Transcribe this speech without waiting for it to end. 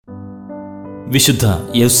വിശുദ്ധ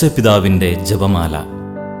യൗസേപ്പിതാവിൻ്റെ ജപമാല.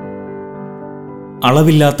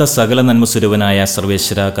 അളവില്ലാത്ത സകല നന്മസ്വരൂപനായ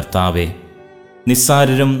സർവേശ്വര കർത്താവെ,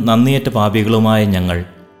 നിസ്സാരരും നന്ദിയേറ്റ പാപികളുമായ ഞങ്ങൾ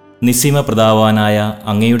നിസ്സീമപ്രതാവാനായ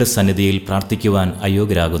അങ്ങയുടെ സന്നിധിയിൽ പ്രാർത്ഥിക്കുവാൻ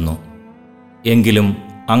അയോഗ്യരാകുന്നു. എങ്കിലും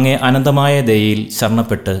അങ്ങേ അനന്തമായ ദയയിൽ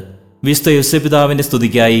ശരണപ്പെട്ട് വിശുദ്ധ യൗസേപ്പിതാവിൻ്റെ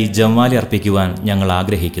സ്തുതിക്കായി ജപമാല അർപ്പിക്കുവാൻ ഞങ്ങൾ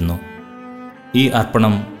ആഗ്രഹിക്കുന്നു. ഈ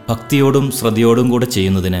അർപ്പണം ഭക്തിയോടും ശ്രദ്ധയോടും കൂടെ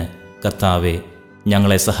ചെയ്യുന്നതിന് കർത്താവെ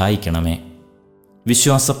ഞങ്ങളെ സഹായിക്കണമേ.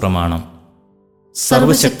 വിശ്വാസ പ്രമാണം.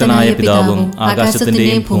 സർവശക്തനായ പിതാവും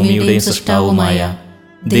ആകാശത്തിന്റെയും ഭൂമിയുടെയും സൃഷ്ടാവുമായ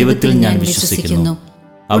ദൈവത്തിൽ ഞാൻ വിശ്വസിക്കുന്നു.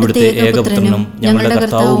 അവിടുത്തെ ഏകപുത്രനും ഞങ്ങളുടെ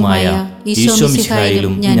കർത്താവുമായ ഈശോ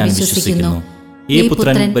മിശിഹായിലും ഞാൻ വിശ്വസിക്കുന്നു. ഈ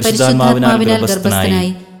പുത്രൻ പരിശുദ്ധാത്മാവിനാൽ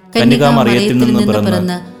ഗർഭസ്ഥനായി കന്യകാമറിയത്തിൽ നിന്ന്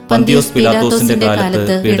പിറന്ന് പന്തിയോസ് പിലാത്തോസിന്റെ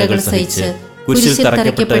കാലത്ത് പീഡകൾ സഹിച്ച് കുരിശിൽ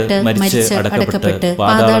തറയ്ക്കപ്പെട്ട് മരിച്ച് അടക്കപ്പെട്ട്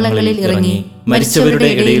പാതാളങ്ങളിൽ ഇറങ്ങി മരിച്ചവരുടെ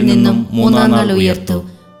ഇടയിൽ നിന്നും മൂന്നാം നാൾ ഉയർത്തു.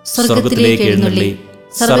 സ്വർഗ്ഗത്തിലേക്ക് എഴുന്നള്ളി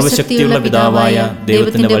സർവശക്തിയുള്ള പിതാവായ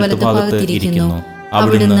ദൈവത്തിന്റെ വലത്തുഭാഗത്ത് ഇരിക്കുന്നു.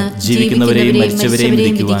 അവിടുന്ന് ജീവിക്കുന്നവരെയും മരിച്ചവരെയും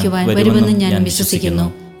വിധിക്കുവാൻ വരുമെന്ന് ഞാൻ വിശ്വസിക്കുന്നു.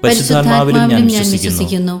 പരിശുദ്ധാത്മാവിലും ഞാൻ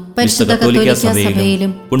വിശ്വസിക്കുന്നു. പരിശുദ്ധ കത്തോലിക്കാ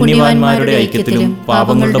സഭയിലും പുണ്യവാന്മാരുടെ ഐക്യത്തിലും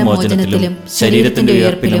പാപങ്ങളുടെ മോചനത്തിലും ശരീരത്തിന്റെ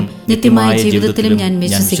ഉയർപ്പിലും നിത്യമായ ജീവിതത്തിലും ഞാൻ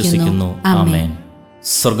വിശ്വസിക്കുന്നു. ആമേൻ.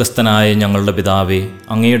 സ്വർഗസ്ഥനായ ഞങ്ങളുടെ പിതാവേ,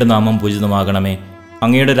 അങ്ങയുടെ നാമം പൂജിതമാകണമേ.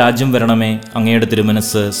 അങ്ങയുടെ രാജ്യം വരണമേ. അങ്ങയുടെ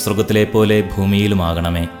തിരുമനസ്സ് സ്വർഗത്തിലെ പോലെ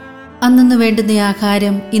ഭൂമിയിലുമാകണമേ. അന്നു വേണ്ടുന്ന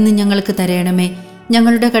ആഹാരം ഇന്ന് ഞങ്ങൾക്ക് തരണമേ.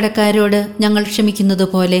 ഞങ്ങളുടെ കടക്കാരോട് ഞങ്ങൾ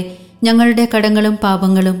ക്ഷമിക്കുന്നതുപോലെ ഞങ്ങളുടെ കടങ്ങളും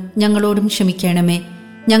പാപങ്ങളും ഞങ്ങളോടും ക്ഷമിക്കണമേ.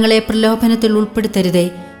 ഞങ്ങളെ പ്രലോഭനത്തിൽ ഉൾപ്പെടുത്തരുതേ,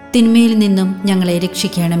 തിന്മയിൽ നിന്നും ഞങ്ങളെ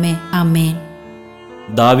രക്ഷിക്കണമേ. ആമേൻ.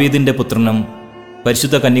 ദാവീദിന്റെ പുത്രനും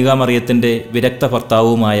പരിശുദ്ധ കന്യകാമറിയത്തിന്റെ വിരക്ത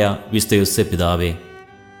ഭർത്താവുമായ വിശുദ്ധ യൗസേപ്പിതാവേ,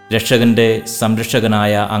 രക്ഷകന്റെ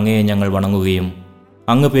സംരക്ഷകനായ അങ്ങയെ ഞങ്ങൾ വണങ്ങുകയും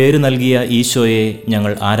അങ്ങ് പേര് നൽകിയ ഈശോയെ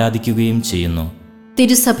ഞങ്ങൾ ആരാധിക്കുകയും ചെയ്യുന്നു.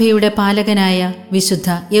 തിരുസഭയുടെ പാലകനായ വിശുദ്ധ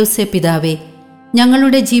യൗസേപ്പിതാവേ,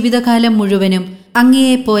 ഞങ്ങളുടെ ജീവിതകാലം മുഴുവനും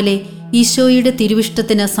അങ്ങയെപ്പോലെ ഈശോയുടെ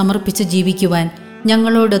തിരുവിഷ്ടത്തിന് സമർപ്പിച്ച് ജീവിക്കുവാൻ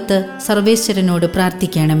ഞങ്ങളോടൊത്ത് സർവേശ്വരനോട്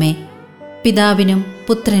പ്രാർത്ഥിക്കണമേ. പിതാവിനും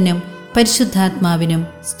പുത്രനും പരിശുദ്ധാത്മാവിനും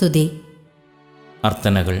സ്തുതി.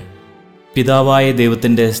 അർത്ഥനകൾ. പിതാവായ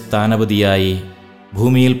ദൈവത്തിൻ്റെ സ്ഥാനപതിയായി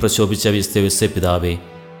ഭൂമിയിൽ പ്രശോഭിച്ച വിശുദ്ധ യൗസേപ്പിതാവേ,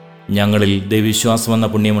 ഞങ്ങളിൽ ദൈവവിശ്വാസമെന്ന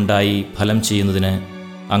പുണ്യമുണ്ടായി ഫലം ചെയ്യുന്നതിന്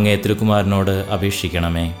അങ്ങേ തിരുക്കുമാരനോട്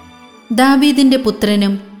അപേക്ഷിക്കണമേ. ദാവീദിന്റെ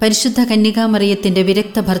പുത്രനും പരിശുദ്ധ കന്യകാമറിയത്തിന്റെ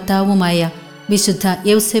വിരക്ത ഭർത്താവുമായ വിശുദ്ധ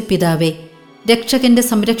യൗസേപ്പിതാവേ, രക്ഷകന്റെ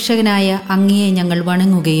സംരക്ഷകനായ അങ്ങയെ ഞങ്ങൾ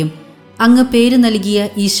വണങ്ങുകയും അങ്ങ് പേര് നൽകിയ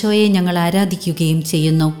ഈശോയെ ഞങ്ങൾ ആരാധിക്കുകയും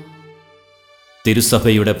ചെയ്യുന്നു.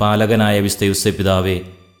 തിരുസഭയുടെ പാലകനായ വിശുദ്ധ യൗസേപ്പിതാവേ,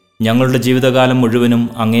 ഞങ്ങളുടെ ജീവിതകാലം മുഴുവനും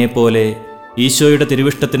അങ്ങയെപ്പോലെ ഈശോയുടെ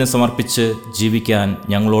തിരുവിഷ്ടത്തിന് സമർപ്പിച്ച് ജീവിക്കാൻ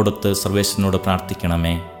ഞങ്ങളോടൊത്ത് സർവേശ്വരനോട്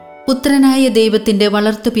പ്രാർത്ഥിക്കണമേ. പുത്രനായ ദൈവത്തിന്റെ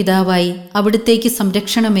വളർത്തുപിതാവായി അവിടുത്തേക്ക്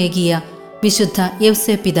സംരക്ഷണമേകിയ വിശുദ്ധ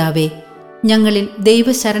യൗസേപ്പിതാവേ, ഞങ്ങളിൽ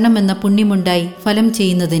ദൈവശരണമെന്ന പുണ്യമുണ്ടായി ഫലം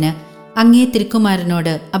ചെയ്യുന്നതിന് അങ്ങേ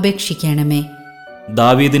തിരുക്കുമാരനോട് അപേക്ഷിക്കണമേ.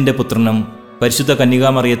 ദാവീദിന്റെ പുത്രനും പരിശുദ്ധ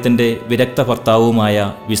കന്യകാമറിയത്തിന്റെ വിരക്ത ഭർത്താവുമായ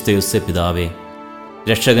വിശുദ്ധ യൗസേപ്പിതാവേ,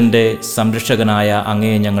 രക്ഷകന്റെ സംരക്ഷകനായ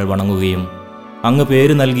അങ്ങയെ ഞങ്ങൾ വണങ്ങുകയും അങ്ങ്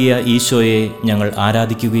പേര് നൽകിയ ഈശോയെ ഞങ്ങൾ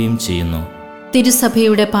ആരാധിക്കുകയും ചെയ്യുന്നു.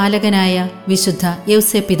 തിരുസഭയുടെ പാലകനായ വിശുദ്ധ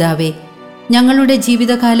യൗസേപ്പിതാവേ, ഞങ്ങളുടെ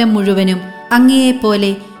ജീവിതകാലം മുഴുവനും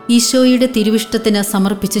അങ്ങയെപ്പോലെ ഈശോയുടെ തിരുവിഷ്ടത്തിന്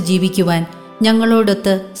സമർപ്പിച്ച് ജീവിക്കുവാൻ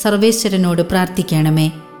ഞങ്ങളോടൊത്ത് സർവേശ്വരനോട് പ്രാർത്ഥിക്കണമേ.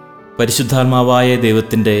 പരിശുദ്ധാത്മാവായ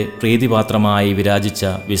ദൈവത്തിൻ്റെ പ്രീതിപാത്രമായി വിരാജിച്ച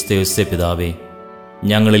വിശുദ്ധ യൗസേപ്പിതാവേ,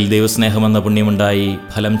 ഞങ്ങളിൽ ദൈവസ്നേഹമെന്ന പുണ്യമുണ്ടായി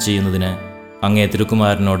ഫലം ചെയ്യുന്നതിന് അങ്ങേ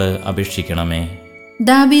തിരുക്കുമാരനോട് അപേക്ഷിക്കണമേ.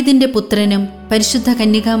 ദാവീദിന്റെ പുത്രനും പരിശുദ്ധ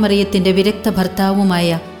കന്യകാമറിയത്തിന്റെ വിരക്ത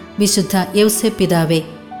ഭർത്താവുമായ വിശുദ്ധ യൗസേപ്പിതാവേ,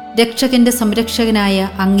 രക്ഷകന്റെ സംരക്ഷകനായ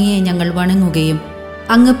അങ്ങയെ ഞങ്ങൾ വണങ്ങുകയും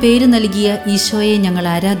അങ്ങ് പേര് നൽകിയ ഈശോയെ ഞങ്ങൾ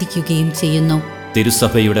ആരാധിക്കുകയും ചെയ്യുന്നു.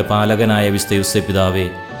 തിരുസഭയുടെ പാലകനായ വിശുദ്ധ യൗസേപ്പിതാവേ,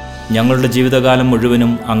 ഞങ്ങളുടെ ജീവിതകാലം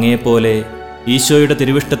മുഴുവനും അങ്ങയെപ്പോലെ ഈശോയുടെ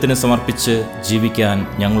തിരുവിഷ്ടത്തിന് സമർപ്പിച്ച് ജീവിക്കാൻ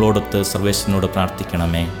ഞങ്ങളോടൊത്ത് സർവേശ്വരനോട്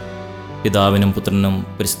പ്രാർത്ഥിക്കണമേ. പിതാവിനും പുത്രനും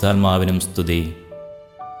പരിശുദ്ധാത്മാവിനും സ്തുതി.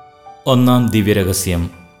 ഒന്നാം ദിവ്യരഹസ്യം.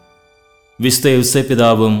 വിശുദ്ധ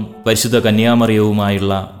യൗസേപ്പിതാവും പരിശുദ്ധ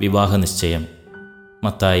കന്യാമറിയവുമായുള്ള വിവാഹ നിശ്ചയം.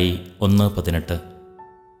 മത്തായി 1:18.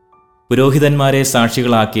 പുരോഹിതന്മാരെ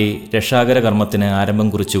സാക്ഷികളാക്കി രക്ഷാകര കർമ്മത്തിന് ആരംഭം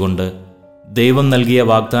കുറിച്ചുകൊണ്ട് ദൈവം നൽകിയ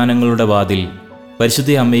വാഗ്ദാനങ്ങളുടെ വാതിൽ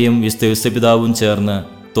പരിശുദ്ധ അമ്മയും വിശുദ്ധ യൗസേപ്പിതാവും ചേർന്ന്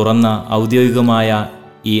തുറന്ന ഔദ്യോഗികമായ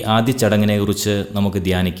ഈ ആദ്യ ചടങ്ങിനെക്കുറിച്ച് നമുക്ക്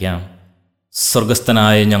ധ്യാനിക്കാം.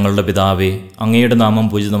 സ്വർഗസ്ഥനായ ഞങ്ങളുടെ പിതാവേ, അങ്ങയുടെ നാമം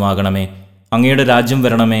പൂജിതമാകണമേ. അങ്ങയുടെ രാജ്യം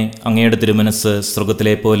വരണമേ. അങ്ങയുടെ തിരുമനസ്സ്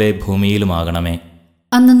സ്വർഗത്തിലെ പോലെ ഭൂമിയിലുമാകണമേ.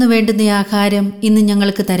 അന്നു വേണ്ടുന്ന ആഹാരം ഇന്ന്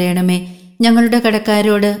ഞങ്ങൾക്ക് തരണമേ. ഞങ്ങളുടെ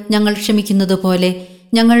കടക്കാരോട് ഞങ്ങൾ ക്ഷമിക്കുന്നതുപോലെ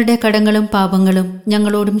ഞങ്ങളുടെ കടങ്ങളും പാപങ്ങളും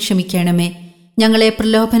ഞങ്ങളോടും ക്ഷമിക്കണമേ. ഞങ്ങളെ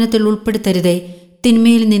പ്രലോഭനത്തിൽ ഉൾപ്പെടുത്തരുതേ,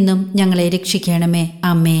 തിന്മയിൽ നിന്നും ഞങ്ങളെ രക്ഷിക്കണമേ.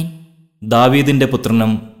 ആമേൻ. ദാവീദിന്റെ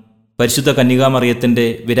പുത്രനും പരിശുദ്ധ കന്യകാമറിയത്തിന്റെ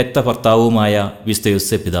വിരക്ത ഭർത്താവുമായ വിശുദ്ധ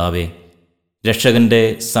യോസേപ്പ് പിതാവേ, രക്ഷകന്റെ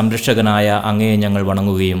സംരക്ഷകനായ അങ്ങയെ ഞങ്ങൾ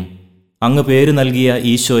വണങ്ങുകയും അങ്ങ് പേര് നൽകിയ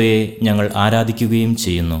ഈശോയെ ഞങ്ങൾ ആരാധിക്കുകയും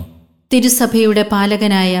ചെയ്യുന്നു. തിരുസഭയുടെ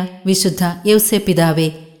പാലകനായ വിശുദ്ധ യോസേപ്പ് പിതാവേ,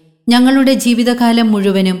 ഞങ്ങളുടെ ജീവിതകാലം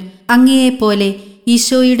മുഴുവനും അങ്ങയെപ്പോലെ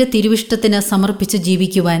ഈശോയുടെ തിരുവിഷ്ടത്തിന് സമർപ്പിച്ച്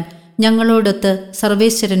ജീവിക്കുവാൻ ഞങ്ങളോടൊത്ത്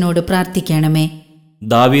സർവേശ്വരനോട് പ്രാർത്ഥിക്കണമേ.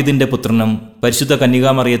 ദാവീദിന്റെ പുത്രനും പരിശുദ്ധ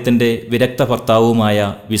കന്യകാമറിയത്തിന്റെ വിരക്ത ഭർത്താവുമായ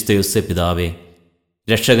വിശുദ്ധ യോസേപ്പ് പിതാവേ,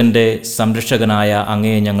 രക്ഷകന്റെ സംരക്ഷകനായ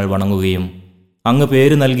അങ്ങയെ ഞങ്ങൾ വണങ്ങുകയും അങ്ങ്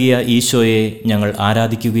പേര് നൽകിയ ഈശോയെ ഞങ്ങൾ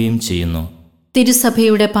ആരാധിക്കുകയും ചെയ്യുന്നു.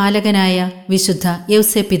 തിരുസഭയുടെ പാലകനായ വിശുദ്ധ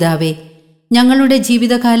യോസേപ്പ് പിതാവേ, ഞങ്ങളുടെ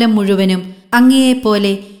ജീവിതകാലം മുഴുവനും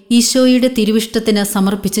അങ്ങയെപ്പോലെ ഈശോയുടെ തിരുവിഷ്ടത്തിന്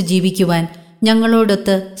സമർപ്പിച്ച് ജീവിക്കുവാൻ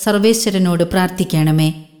ഞങ്ങളോടൊത്ത് സർവേശ്വരനോട് പ്രാർത്ഥിക്കണമേ.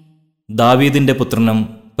 ദാവീദിന്റെ പുത്രനും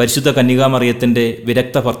പരിശുദ്ധ കന്യകാമറിയത്തിന്റെ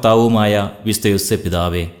വിരക്ത ഭർത്താവുമായ വിശുദ്ധ യോസേപ്പ്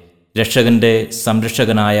പിതാവേ, രക്ഷകന്റെ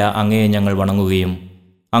സംരക്ഷകനായ അങ്ങയെ ഞങ്ങൾ വണങ്ങുകയും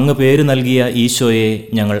അങ്ങ് പേര് നൽകിയ ഈശോയെ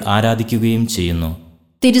ഞങ്ങൾ ആരാധിക്കുകയും ചെയ്യുന്നു.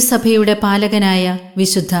 തിരുസഭയുടെ പാലകനായ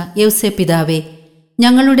വിശുദ്ധ യോസേപ്പ് പിതാവേ,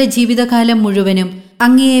 ഞങ്ങളുടെ ജീവിതകാലം മുഴുവനും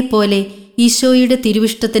അങ്ങയെപ്പോലെ ഈശോയുടെ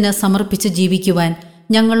തിരുവിഷ്ടത്തിന് സമർപ്പിച്ച് ജീവിക്കുവാൻ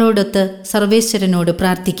ഞങ്ങളോടൊത്ത് സർവേശ്വരനോട്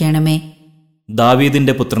പ്രാർത്ഥിക്കണമേ.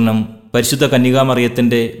 ദാവീദിന്റെ പുത്രനും പരിശുദ്ധ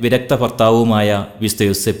കന്യകാമറിയത്തിന്റെ വിരക്ത ഭർത്താവുമായ വിശുദ്ധ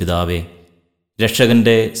യോസേപ്പ് പിതാവേ,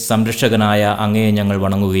 രക്ഷകന്റെ സംരക്ഷകനായ അങ്ങയെ ഞങ്ങൾ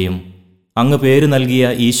വണങ്ങുകയും അങ്ങ് പേര് നൽകിയ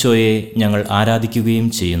ഈശോയെ ഞങ്ങൾ ആരാധിക്കുകയും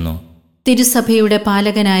ചെയ്യുന്നു. തിരുസഭയുടെ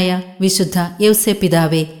പാലകനായ വിശുദ്ധ യോസേപ്പ്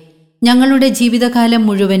പിതാവേ, ഞങ്ങളുടെ ജീവിതകാലം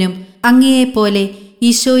മുഴുവനും അങ്ങയെപ്പോലെ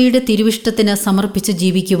ഈശോയുടെ തിരുവിഷ്ടത്തിന് സമർപ്പിച്ച്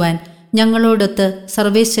ജീവിക്കുവാൻ ഞങ്ങളോടൊത്ത്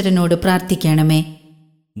സർവേശ്വരനോട് പ്രാർത്ഥിക്കണമേ.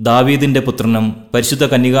 ദാവീദിന്റെ പുത്രനും പരിശുദ്ധ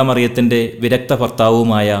കന്യകാമറിയത്തിന്റെ വിരക്ത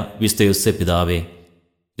ഭർത്താവുമായ വിശുദ്ധ യോസേപ്പ് പിതാവേ,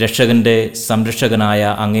 രക്ഷകന്റെ സംരക്ഷകനായ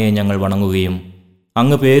അങ്ങയെ ഞങ്ങൾ വണങ്ങുകയും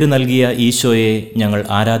അങ്ങ് പേര് നൽകിയ ഈശോയെ ഞങ്ങൾ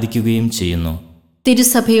ആരാധിക്കുകയും ചെയ്യുന്നു.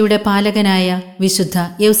 തിരുസഭയുടെ പാലകനായ വിശുദ്ധ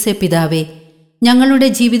യോസേപ്പ് പിതാവേ, ഞങ്ങളുടെ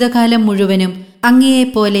ജീവിതകാലം മുഴുവനും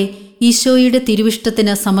അങ്ങയെപ്പോലെ ഈശോയുടെ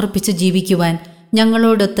തിരുവിഷ്ടത്തിന് സമർപ്പിച്ച് ജീവിക്കുവാൻ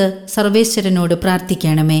ഞങ്ങളോടൊത്ത് സർവേശ്വരനോട്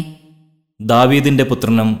പ്രാർത്ഥിക്കണമേ. ദാവീദിന്റെ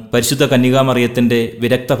പുത്രനും പരിശുദ്ധ കന്യകാമറിയത്തിന്റെ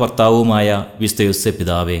വിരക്ത ഭർത്താവുമായ വിശുദ്ധ യോസേപ്പ്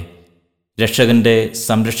പിതാവേ, രക്ഷകന്റെ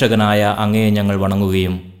സംരക്ഷകനായ അങ്ങയെ ഞങ്ങൾ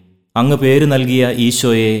വണങ്ങുകയും അങ്ങ് പേര് നൽകിയ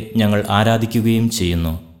ഈശോയെ ഞങ്ങൾ ആരാധിക്കുകയും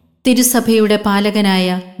ചെയ്യുന്നു. തിരുസഭയുടെ പാലകനായ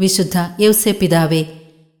വിശുദ്ധ യോസേപ്പ് പിതാവേ,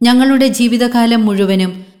 ഞങ്ങളുടെ ജീവിതകാലം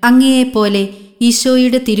മുഴുവനും അങ്ങയെപ്പോലെ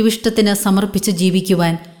ഈശോയുടെ തിരുവിഷ്ടത്തിന് സമർപ്പിച്ച്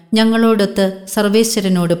ജീവിക്കുവാൻ ഞങ്ങളോടൊത്ത്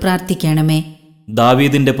സർവേശ്വരനോട് പ്രാർത്ഥിക്കണമേ.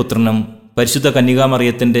 ദാവീദിന്റെ പുത്രനും പരിശുദ്ധ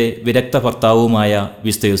കന്യകാമറിയത്തിന്റെ വിരക്ത ഭർത്താവുമായ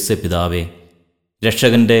വിശുദ്ധ യോസേപ്പ് പിതാവേ,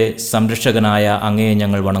 രക്ഷകന്റെ സംരക്ഷകനായ അങ്ങയെ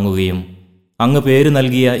ഞങ്ങൾ വണങ്ങുകയും അങ്ങ് പേര്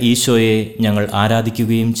നൽകിയ ഈശോയെ ഞങ്ങൾ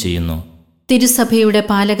ആരാധിക്കുകയും ചെയ്യുന്നു. തിരുസഭയുടെ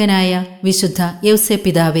പാലകനായ വിശുദ്ധ യോസേപ്പ്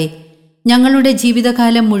പിതാവേ, ഞങ്ങളുടെ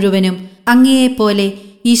ജീവിതകാലം മുഴുവനും അങ്ങയെപ്പോലെ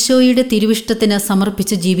ഈശോയുടെ തിരുവിഷ്ടത്തിന്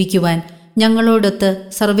സമർപ്പിച്ച് ജീവിക്കുവാൻ ഞങ്ങളോടൊത്ത്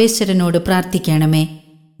സർവേശ്വരനോട് പ്രാർത്ഥിക്കണമേ.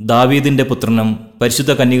 ദാവീദിന്റെ പുത്രനും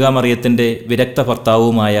പരിശുദ്ധ കന്യകാമറിയത്തിന്റെ വിരക്ത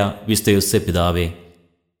ഭർത്താവുമായ വിശുദ്ധ യോസേപ്പ് പിതാവേ,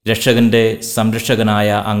 രക്ഷകന്റെ സംരക്ഷകനായ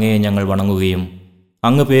അങ്ങയെ ഞങ്ങൾ വണങ്ങുകയും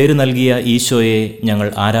അങ്ങ് പേര് നൽകിയ ഈശോയെ ഞങ്ങൾ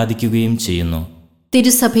ആരാധിക്കുകയും ചെയ്യുന്നു.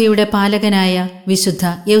 തിരുസഭയുടെ പാലകനായ വിശുദ്ധ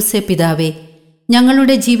യോസേപ്പ് പിതാവേ,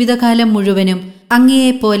 ഞങ്ങളുടെ ജീവിതകാലം മുഴുവനും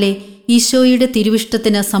അങ്ങയെപ്പോലെ ഈശോയുടെ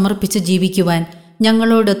തിരുവിഷ്ടത്തിന് സമർപ്പിച്ച് ജീവിക്കുവാൻ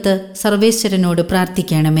ഞങ്ങളോടൊത്ത് സർവേശ്വരനോട്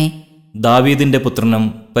പ്രാർത്ഥിക്കണമേ. ദാവീദിന്റെ പുത്രനും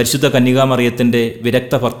പരിശുദ്ധ കന്യകാമറിയത്തിന്റെ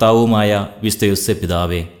വിരക്ത ഭർത്താവുമായ വിശുദ്ധ യോസേപ്പ്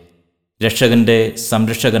പിതാവേ, രക്ഷകന്റെ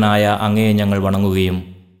സംരക്ഷകനായ അങ്ങയെ ഞങ്ങൾ വണങ്ങുകയും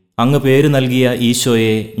അങ്ങ് പേര് നൽകിയ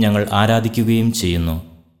ഈശോയെ ഞങ്ങൾ ആരാധിക്കുകയും ചെയ്യുന്നു.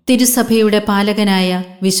 തിരുസഭയുടെ പാലകനായ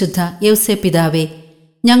വിശുദ്ധ യോസേപ്പ് പിതാവേ,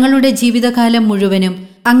 ഞങ്ങളുടെ ജീവിതകാലം മുഴുവനും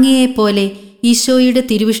അങ്ങയെപ്പോലെ ഈശോയുടെ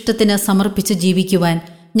തിരുവിഷ്ടത്തിന് സമർപ്പിച്ച് ജീവിക്കുവാൻ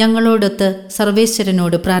ഞങ്ങളോടൊത്ത്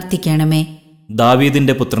സർവേശ്വരനോട് പ്രാർത്ഥിക്കണമേ.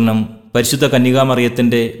 ദാവീദിന്റെ പുത്രനും പരിശുദ്ധ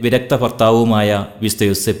കന്യകാമറിയത്തിന്റെ വിരക്ത ഭർത്താവുമായ വിശുദ്ധ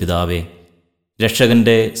യോസേപ്പ് പിതാവേ,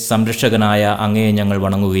 രക്ഷകന്റെ സംരക്ഷകനായ അങ്ങയെ ഞങ്ങൾ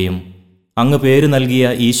വണങ്ങുകയും അങ്ങ് പേര് നൽകിയ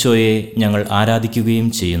ഈശോയെ ഞങ്ങൾ ആരാധിക്കുകയും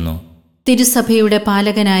ചെയ്യുന്നു. തിരുസഭയുടെ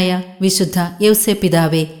പാലകനായ വിശുദ്ധ യോസേപ്പ്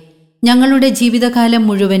പിതാവേ, ഞങ്ങളുടെ ജീവിതകാലം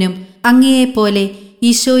മുഴുവനും അങ്ങയെപ്പോലെ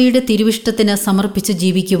ഈശോയുടെ തിരുവിഷ്ടത്തിന് സമർപ്പിച്ച്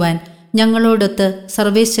ജീവിക്കുവാൻ ഞങ്ങളോടൊത്ത്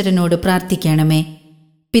സർവേശ്വരനോട് പ്രാർത്ഥിക്കണമേ.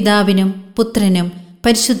 പിതാവിനും പുത്രനും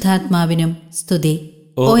പരിശുദ്ധാത്മാവിനും സ്തുതി.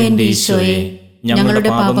 ഓ എന്റെ ഈശോയെ, ഞങ്ങളുടെ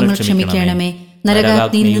പാപങ്ങൾ ക്ഷമിക്കണമേ.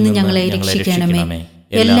 നരകാഗ്നിയിൽ നിന്ന് ഞങ്ങളെ രക്ഷിക്കണമേ.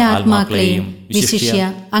 എല്ലാ ആത്മാക്കളെയും വിശിഷ്യ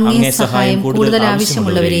അങ്ങേ സഹായം കൂടുതൽ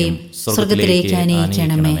ആവശ്യമുള്ളവരെയും സ്വർഗത്തിലേക്ക്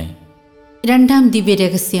അനയിക്കണമേ. രണ്ടാം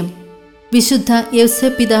ദിവ്യരഹസ്യം, വിശുദ്ധ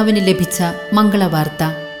യോസേപ്പ് പിതാവിന് ലഭിച്ച മംഗളവാർത്ത.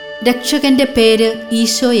 രക്ഷകന്റെ പേര്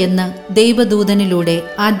ഈശോ എന്ന ദൈവദൂതനിലൂടെ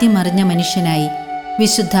ആദ്യം അറിഞ്ഞ മനുഷ്യനായി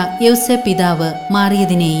വിശുദ്ധ യൗസേപ്പ് പിതാവ്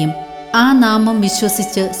മാറിയതിനെയും ആ നാമം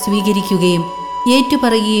വിശ്വസിച്ച് സ്വീകരിക്കുകയും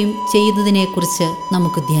ഏറ്റുപറയുകയും ചെയ്തതിനെക്കുറിച്ച്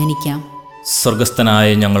നമുക്ക് ധ്യാനിക്കാം. സ്വർഗസ്ഥനായ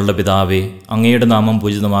ഞങ്ങളുടെ പിതാവേ, അങ്ങയുടെ നാമം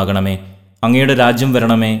പൂജിതമാകണമേ. അങ്ങയുടെ രാജ്യം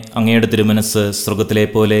വരണമേ. അങ്ങയുടെ തിരുമനസ്സ് സ്വർഗത്തിലെ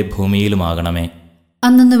പോലെ ഭൂമിയിലുമാകണമേ.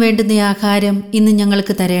 അന്നു വേണ്ടുന്ന ആഹാരം ഇന്ന്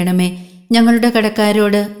ഞങ്ങൾക്ക് തരണമേ. ഞങ്ങളുടെ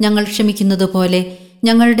കടക്കാരോട് ഞങ്ങൾ ക്ഷമിക്കുന്നതുപോലെ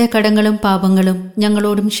ഞങ്ങളുടെ കടങ്ങളും പാപങ്ങളും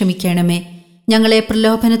ഞങ്ങളോടും ക്ഷമിക്കണമേ. ഞങ്ങളെ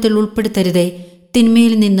പ്രലോഭനത്തിൽ ഉൾപ്പെടുത്തരുതേ,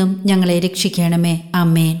 തിന്മയിൽ നിന്നും ഞങ്ങളെ രക്ഷിക്കണമേ.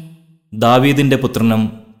 ആമേൻ. ദാവീദിന്റെ പുത്രനും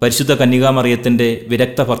പരിശുദ്ധ കന്യകാമറിയത്തിന്റെ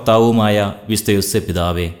വിരക്ത ഭർത്താവുമായ വിശുദ്ധ യൗസേപ്പ്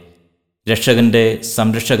പിതാവേ, രക്ഷകന്റെ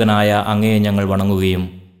സംരക്ഷകനായ അങ്ങയെ ഞങ്ങൾ വണങ്ങുകയും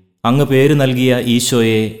അങ്ങ് പേര് നൽകിയ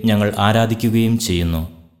ഈശോയെ ഞങ്ങൾ ആരാധിക്കുകയും ചെയ്യുന്നു.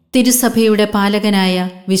 തിരുസഭയുടെ പാലകനായ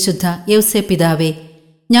വിശുദ്ധ യൗസേപ്പ് പിതാവേ,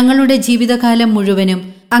 ഞങ്ങളുടെ ജീവിതകാലം മുഴുവനും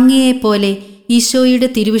അങ്ങയെപ്പോലെ ഈശോയുടെ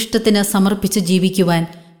തിരുവിഷ്ടത്തിന് സമർപ്പിച്ച് ജീവിക്കുവാൻ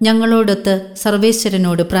ഞങ്ങളോടൊത്ത്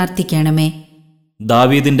സർവേശ്വരനോട് പ്രാർത്ഥിക്കണമേ.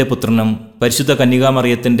 ദാവീദിന്റെ പുത്രനും പരിശുദ്ധ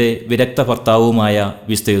കന്യകാമറിയത്തിന്റെ വിരക്ത ഭർത്താവുമായ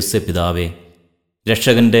വിശുദ്ധ യൗസേപ്പ് പിതാവേ,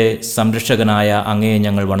 രക്ഷകന്റെ സംരക്ഷകനായ അങ്ങയെ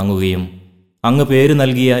ഞങ്ങൾ വണങ്ങുകയും അങ്ങ് പേര്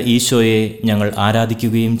നൽകിയ ഈശോയെ ഞങ്ങൾ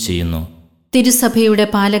ആരാധിക്കുകയും ചെയ്യുന്നു. തിരുസഭയുടെ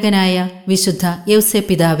പാലകനായ വിശുദ്ധ യൗസേപ്പ്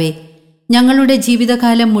പിതാവേ, ഞങ്ങളുടെ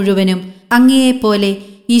ജീവിതകാലം മുഴുവനും അങ്ങയെപ്പോലെ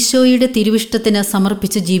ഈശോയുടെ തിരുവിഷ്ടത്തിന്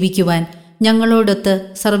സമർപ്പിച്ച് ജീവിക്കുവാൻ ഞങ്ങളോടൊത്ത്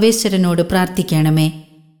സർവേശ്വരനോട് പ്രാർത്ഥിക്കണമേ.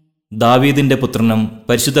 ദാവീദിന്റെ പുത്രനും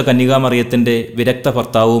പരിശുദ്ധ കന്യകാമറിയത്തിന്റെ വിരക്ത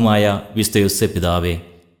ഭർത്താവുമായ വിശുദ്ധ യൗസേപ്പ് പിതാവേ,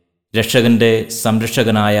 രക്ഷകന്റെ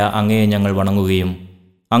സംരക്ഷകനായ അങ്ങയെ ഞങ്ങൾ വണങ്ങുകയും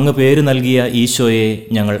അങ്ങ് പേര് നൽകിയ ഈശോയെ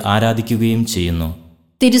ഞങ്ങൾ ആരാധിക്കുകയും ചെയ്യുന്നു.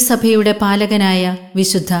 തിരുസഭയുടെ പാലകനായ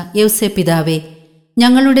വിശുദ്ധ യൗസേപ്പ് പിതാവേ,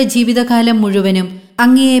 ഞങ്ങളുടെ ജീവിതകാലം മുഴുവനും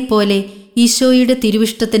അങ്ങയെപ്പോലെ ഈശോയുടെ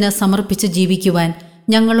തിരുവിഷ്ടത്തിന് സമർപ്പിച്ച് ജീവിക്കുവാൻ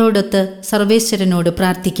ഞങ്ങളോടൊത്ത് സർവേശ്വരനോട്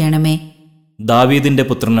പ്രാർത്ഥിക്കണമേ. ദാവീദിന്റെ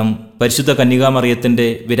പുത്രനും പരിശുദ്ധ കന്യകാമറിയത്തിന്റെ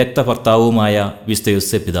വിരക്ത ഭർത്താവുമായ വിശുദ്ധ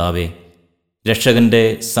യൗസേപ്പ് പിതാവേ, രക്ഷകന്റെ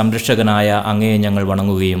സംരക്ഷകനായ അങ്ങയെ ഞങ്ങൾ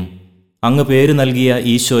വണങ്ങുകയും അങ്ങ് പേര് നൽകിയ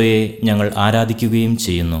ഈശോയെ ഞങ്ങൾ ആരാധിക്കുകയും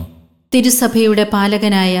ചെയ്യുന്നു. തിരുസഭയുടെ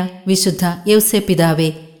പാലകനായ വിശുദ്ധ യൗസേപ്പ് പിതാവേ,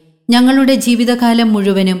 ഞങ്ങളുടെ ജീവിതകാലം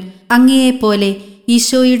മുഴുവനും അങ്ങയെപ്പോലെ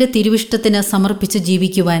ഈശോയുടെ തിരുവിഷ്ടത്തിന് സമർപ്പിച്ച്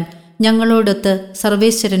ജീവിക്കുവാൻ ഞങ്ങളോടൊത്ത്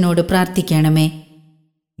സർവേശ്വരനോട് പ്രാർത്ഥിക്കണമേ.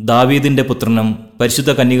 ദാവീദിന്റെ പുത്രനും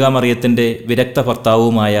പരിശുദ്ധ കന്യകാമറിയത്തിന്റെ വിരക്ത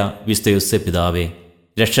ഭർത്താവുമായ വിശുദ്ധ യൗസേപ്പ് പിതാവേ,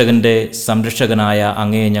 രക്ഷകന്റെ സംരക്ഷകനായ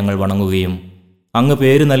അങ്ങയെ ഞങ്ങൾ വണങ്ങുകയും അങ്ങ്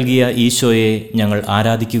പേര് നൽകിയ ഈശോയെ ഞങ്ങൾ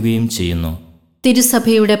ആരാധിക്കുകയും ചെയ്യുന്നു.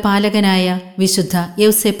 തിരുസഭയുടെ പാലകനായ വിശുദ്ധ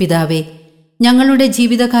യൗസേപ്പ് പിതാവേ, ഞങ്ങളുടെ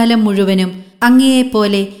ജീവിതകാലം മുഴുവനും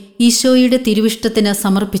അങ്ങയെപ്പോലെ ഈശോയുടെ തിരുവിഷ്ടത്തിന്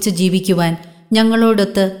സമർപ്പിച്ച് ജീവിക്കുവാൻ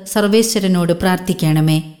ഞങ്ങളോടൊത്ത് സർവേശ്വരനോട്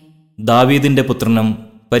പ്രാർത്ഥിക്കണമേ. ദാവീദിന്റെ പുത്രനും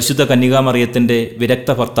പരിശുദ്ധ കന്യകാമറിയത്തിന്റെ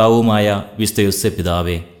വിരക്ത ഭർത്താവുമായ വിശുദ്ധ യൗസേപ്പ്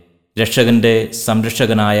പിതാവേ, രക്ഷകന്റെ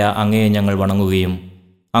സംരക്ഷകനായ അങ്ങയെ ഞങ്ങൾ വണങ്ങുകയും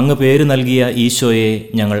അങ്ങ് പേര് നൽകിയ ഈശോയെ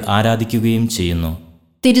ഞങ്ങൾ ആരാധിക്കുകയും ചെയ്യുന്നു.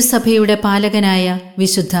 തിരുസഭയുടെ പാലകനായ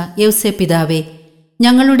വിശുദ്ധ യൗസേപ്പ് പിതാവേ,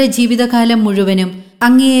 ഞങ്ങളുടെ ജീവിതകാലം മുഴുവനും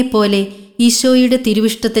അങ്ങയെപ്പോലെ ഈശോയുടെ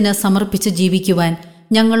തിരുവിഷ്ടത്തിന് സമർപ്പിച്ച് ജീവിക്കുവാൻ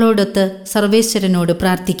ഞങ്ങളോടൊത്ത് സർവേശ്വരനോട്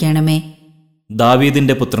പ്രാർത്ഥിക്കണമേ.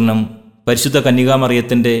 ദാവീദിന്റെ പുത്രനും പരിശുദ്ധ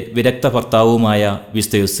കന്യകാമറിയത്തിന്റെ വിരക്ത ഭർത്താവുമായ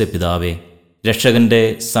വിശുദ്ധ യൗസേപ്പ് പിതാവേ, രക്ഷകന്റെ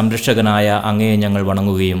സംരക്ഷകനായ അങ്ങയെ ഞങ്ങൾ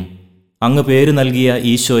വണങ്ങുകയും അങ്ങ് പേര് നൽകിയ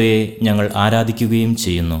ഈശോയെ ഞങ്ങൾ ആരാധിക്കുകയും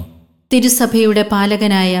ചെയ്യുന്നു. തിരുസഭയുടെ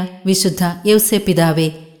പാലകനായ വിശുദ്ധ യൗസേപ്പ് പിതാവേ,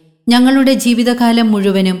 ഞങ്ങളുടെ ജീവിതകാലം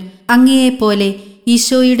മുഴുവനും അങ്ങയെപ്പോലെ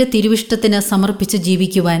ഈശോയുടെ തിരുവിഷ്ടത്തിന് സമർപ്പിച്ച്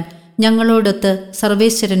ജീവിക്കുവാൻ ഞങ്ങളോടൊത്ത്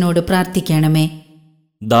സർവേശ്വരനോട് പ്രാർത്ഥിക്കണമേ.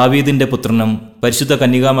 ദാവീദിന്റെ പുത്രനും പരിശുദ്ധ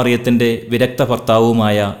കന്യകാമറിയത്തിന്റെ വിരക്ത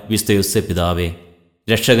ഭർത്താവുമായ വിശുദ്ധ യൗസേപ്പ് പിതാവേ,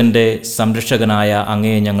 രക്ഷകന്റെ സംരക്ഷകനായ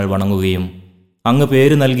അങ്ങയെ ഞങ്ങൾ വണങ്ങുകയും അങ്ങ്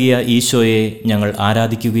പേര് നൽകിയ ഈശോയെ ഞങ്ങൾ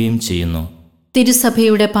ആരാധിക്കുകയും ചെയ്യുന്നു.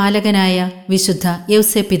 തിരുസഭയുടെ പാലകനായ വിശുദ്ധ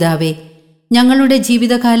യൗസേപ്പ് പിതാവേ, ഞങ്ങളുടെ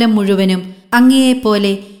ജീവിതകാലം മുഴുവനും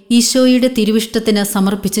അങ്ങയെപ്പോലെ ഈശോയുടെ തിരുവിഷ്ടത്തിന്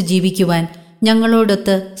സമർപ്പിച്ച് ജീവിക്കുവാൻ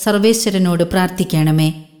ഞങ്ങളോടൊത്ത് സർവേശ്വരനോട് പ്രാർത്ഥിക്കണമേ.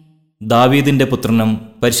 ദാവീദിന്റെ പുത്രനും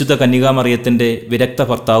പരിശുദ്ധ കന്യകാമറിയത്തിന്റെ വിരക്ത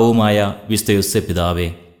ഭർത്താവുമായ വിശുദ്ധ യൗസേപ്പ് പിതാവേ,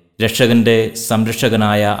 രക്ഷകന്റെ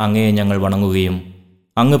സംരക്ഷകനായ അങ്ങയെ ഞങ്ങൾ വണങ്ങുകയും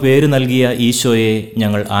അങ്ങ് പേര് നൽകിയ ഈശോയെ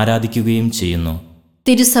ഞങ്ങൾ ആരാധിക്കുകയും ചെയ്യുന്നു.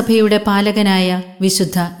 തിരുസഭയുടെ പാലകനായ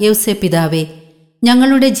വിശുദ്ധ യൗസേപ്പ് പിതാവേ,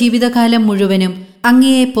 ഞങ്ങളുടെ ജീവിതകാലം മുഴുവനും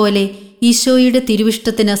അങ്ങയെപ്പോലെ ഈശോയുടെ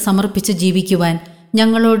തിരുവിഷ്ടത്തിന് സമർപ്പിച്ച് ജീവിക്കുവാൻ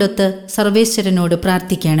ഞങ്ങളോടൊത്ത് സർവേശ്വരനോട്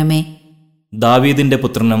പ്രാർത്ഥിക്കണമേ. ദാവീദിന്റെ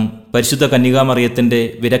പുത്രനും പരിശുദ്ധ കന്യകാമറിയത്തിന്റെ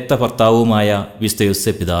വിരക്ത ഭർത്താവുമായ വിശുദ്ധ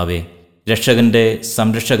യൗസേപ്പ് പിതാവേ, രക്ഷകന്റെ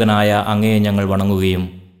സംരക്ഷകനായ അങ്ങയെ ഞങ്ങൾ വണങ്ങുകയും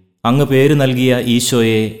അങ്ങ് പേര് നൽകിയ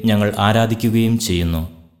ഈശോയെ ഞങ്ങൾ ആരാധിക്കുകയും ചെയ്യുന്നു.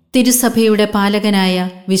 തിരുസഭയുടെ പാലകനായ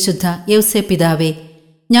വിശുദ്ധ യൗസേപ്പ് പിതാവേ,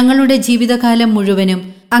 ഞങ്ങളുടെ ജീവിതകാലം മുഴുവനും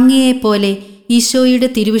അങ്ങയെപ്പോലെ ഈശോയുടെ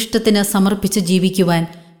തിരുവിഷ്ടത്തിന് സമർപ്പിച്ച് ജീവിക്കുവാൻ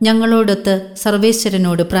ഞങ്ങളോടൊത്ത്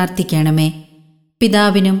സർവേശ്വരനോട് പ്രാർത്ഥിക്കണമേ.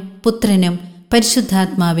 പിതാവിനും പുത്രനും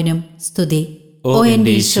പരിശുദ്ധാത്മാവിനും സ്തുതി. ഓ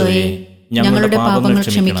എൻ്റെ ഈശോയെ, ഞങ്ങളുടെ പാപങ്ങൾ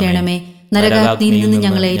ക്ഷമിക്കണമേ. നരകാഗ്നിയിൽ നിന്ന്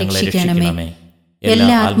ഞങ്ങളെ രക്ഷിക്കണമേ.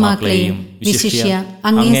 എല്ലാ ആത്മാക്കളെയും വിശിഷ്യ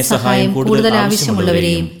അങ്ങേ സഹായം കൂടുതൽ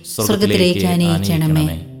ആവശ്യമുള്ളവരെയും സ്വർഗത്തിലേക്ക് ആനയിക്കണമേ.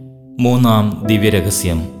 മൂന്നാം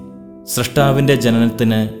ദിവ്യരഹസ്യം. സ്രഷ്ടാവിൻ്റെ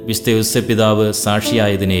ജനനത്തിന് വിശുദ്ധ യോസേപ്പിതാവ്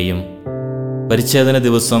സാക്ഷിയായതിനെയും പരിച്ഛേദന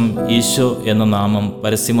ദിവസം ഈശോ എന്ന നാമം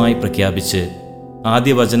പരസ്യമായി പ്രഖ്യാപിച്ച്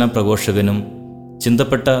ആദ്യവചന പ്രഘോഷകനും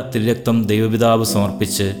ചിന്തപ്പെട്ട തിരുരക്തം ദൈവപിതാവ്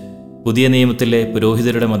സമർപ്പിച്ച് പുതിയ നിയമത്തിലെ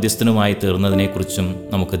പുരോഹിതരുടെ മധ്യസ്ഥനുമായി തീർന്നതിനെക്കുറിച്ചും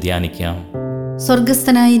നമുക്ക് ധ്യാനിക്കാം.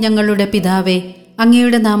 സ്വർഗസ്ഥനായ ഞങ്ങളുടെ പിതാവേ,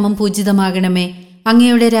 അങ്ങയുടെ നാമം പൂജിതമാകണമേ.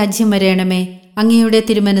 അങ്ങയുടെ രാജ്യം വരേണമേ. അങ്ങയുടെ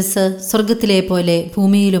തിരുമനസ് സ്വർഗത്തിലെ പോലെ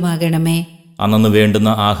ഭൂമിയിലുമാകണമേ. അന്നു വേണ്ടുന്ന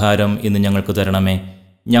ആഹാരം ഇന്ന് ഞങ്ങൾക്ക് തരണമേ.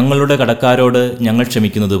 ഞങ്ങളുടെ കടക്കാരോട് ഞങ്ങൾ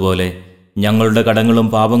ക്ഷമിക്കുന്നത് പോലെ ഞങ്ങളുടെ കടങ്ങളും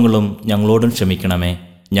പാപങ്ങളും ഞങ്ങളോടും ക്ഷമിക്കണമേ.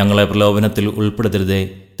 ഞങ്ങളെ പ്രലോഭനത്തിൽ ഉൾപ്പെടുത്തരുതേ,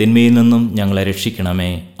 തിന്മയിൽ നിന്നും ഞങ്ങളെ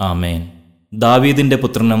രക്ഷിക്കണമേ. ആമേൻ. ദാവീദിൻ്റെ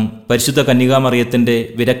പുത്രനും പരിശുദ്ധ കന്യകാമറിയത്തിൻ്റെ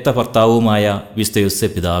വിരക്ത ഭർത്താവുമായ വിശുദ്ധ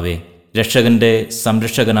യോസേപ്പിതാവേ, രക്ഷകന്റെ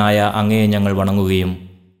സംരക്ഷകനായ അങ്ങയെ ഞങ്ങൾ വണങ്ങുകയും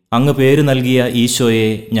അങ്ങ് പേര് നൽകിയ ഈശോയെ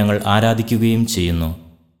ഞങ്ങൾ ആരാധിക്കുകയും ചെയ്യുന്നു.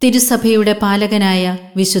 തിരുസഭയുടെ പാലകനായ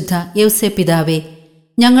വിശുദ്ധ യൗസേപ്പിതാവേ,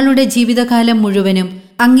 ഞങ്ങളുടെ ജീവിതകാലം മുഴുവനും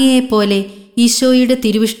അങ്ങയെപ്പോലെ ഈശോയുടെ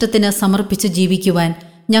തിരുവിഷ്ടത്തിന് സമർപ്പിച്ച് ജീവിക്കുവാൻ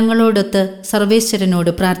ഞങ്ങളോടൊത്ത് സർവേശ്വരനോട്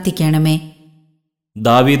പ്രാർത്ഥിക്കണമേ.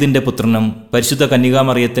 ദാവീദിൻ്റെ പുത്രനും പരിശുദ്ധ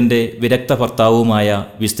കന്യകാമറിയത്തിൻ്റെ വിരക്ത ഭർത്താവുമായ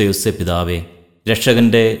വിശുദ്ധ യോസേപ്പിതാവേ,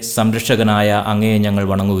 രക്ഷകന്റെ സംരക്ഷകനായ അങ്ങയെ ഞങ്ങൾ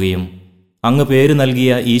വണങ്ങുകയും അങ്ങ് പേര്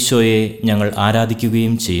നൽകിയ ഈശോയെ ഞങ്ങൾ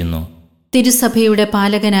ആരാധിക്കുകയും ചെയ്യുന്നു. തിരുസഭയുടെ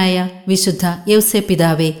പാലകനായ വിശുദ്ധ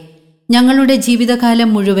യൗസേപ്പിതാവേ, ഞങ്ങളുടെ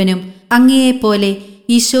ജീവിതകാലം മുഴുവനും അങ്ങയെപ്പോലെ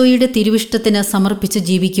ഈശോയുടെ തിരുവിഷ്ടത്തിന് സമർപ്പിച്ച്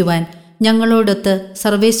ജീവിക്കുവാൻ ഞങ്ങളോടൊത്ത്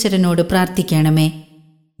സർവേശ്വരനോട് പ്രാർത്ഥിക്കണമേ.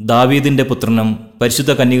 ദാവീദിൻ്റെ പുത്രനും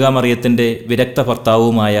പരിശുദ്ധ കന്യകാമറിയത്തിൻ്റെ വിരക്ത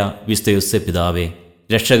ഭർത്താവുമായ വിശുദ്ധ യോസേപ്പിതാവേ,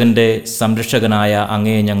 രക്ഷകന്റെ സംരക്ഷകനായ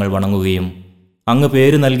അങ്ങയെ ഞങ്ങൾ വണങ്ങുകയും അങ്ങ്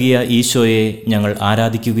പേര് നൽകിയ ഈശോയെ ഞങ്ങൾ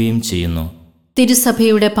ആരാധിക്കുകയും ചെയ്യുന്നു.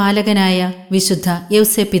 തിരുസഭയുടെ പാലകനായ വിശുദ്ധ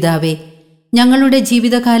യൗസേപ്പിതാവേ, ഞങ്ങളുടെ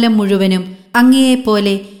ജീവിതകാലം മുഴുവനും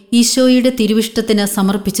അങ്ങയെപ്പോലെ ഈശോയുടെ തിരുവിഷ്ടത്തിന്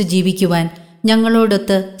സമർപ്പിച്ച് ജീവിക്കുവാൻ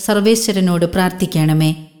ഞങ്ങളോടൊത്ത് സർവേശ്വരനോട്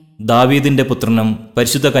പ്രാർത്ഥിക്കണമേ. ദാവീദിൻ്റെ പുത്രനും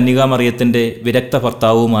പരിശുദ്ധ കന്യകാമറിയത്തിൻ്റെ വിരക്ത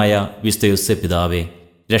ഭർത്താവുമായ വിശുദ്ധ യോസേപ്പിതാവേ,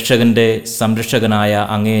 രക്ഷകന്റെ സംരക്ഷകനായ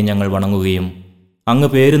അങ്ങയെ ഞങ്ങൾ വണങ്ങുകയും അങ്ങ്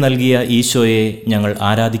പേര് നൽകിയ ഈശോയെ ഞങ്ങൾ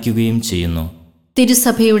ആരാധിക്കുകയും ചെയ്യുന്നു.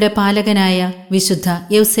 തിരുസഭയുടെ പാലകനായ വിശുദ്ധ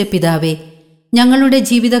യൗസേപ്പിതാവേ, ഞങ്ങളുടെ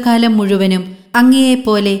ജീവിതകാലം മുഴുവനും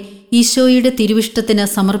അങ്ങയെപ്പോലെ ഈശോയുടെ തിരുവിഷ്ടത്തിന്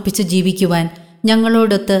സമർപ്പിച്ച് ജീവിക്കുവാൻ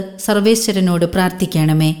ഞങ്ങളോടൊത്ത് സർവേശ്വരനോട്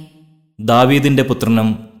പ്രാർത്ഥിക്കണമേ. ദാവീദിൻ്റെ പുത്രനും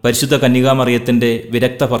പരിശുദ്ധ കന്യകാമറിയത്തിൻ്റെ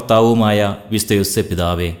വിരക്ത ഭർത്താവുമായ വിശുദ്ധ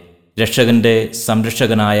യോസേപ്പിതാവേ, രക്ഷകന്റെ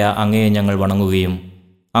സംരക്ഷകനായ അങ്ങയെ ഞങ്ങൾ വണങ്ങുകയും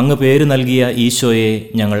അങ്ങ് പേര് നൽകിയ ഈശോയെ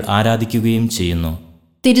ഞങ്ങൾ ആരാധിക്കുകയും ചെയ്യുന്നു.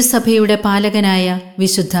 തിരുസഭയുടെ പാലകനായ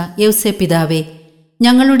വിശുദ്ധ യൗസേപ്പിതാവേ,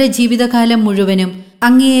 ഞങ്ങളുടെ ജീവിതകാലം മുഴുവനും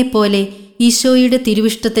അങ്ങയെപ്പോലെ ഈശോയുടെ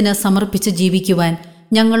തിരുവിഷ്ടത്തിന് സമർപ്പിച്ച് ജീവിക്കുവാൻ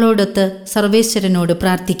ഞങ്ങളോടൊത്ത് സർവേശ്വരനോട്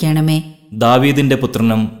പ്രാർത്ഥിക്കണമേ. ദാവീദിൻ്റെ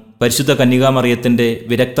പുത്രനും പരിശുദ്ധ കന്യകാമറിയത്തിൻ്റെ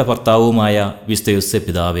വിരക്ത ഭർത്താവുമായ വിശുദ്ധ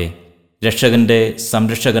യോസേപ്പിതാവേ, രക്ഷകന്റെ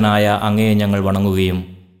സംരക്ഷകനായ അങ്ങയെ ഞങ്ങൾ വണങ്ങുകയും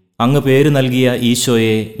അങ്ങ് പേര് നൽകിയ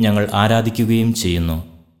ഈശോയെ ഞങ്ങൾ ആരാധിക്കുകയും ചെയ്യുന്നു.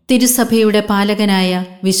 തിരുസഭയുടെ പാലകനായ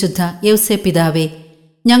വിശുദ്ധ യൗസേപ്പിതാവേ,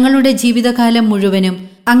 ഞങ്ങളുടെ ജീവിതകാലം മുഴുവനും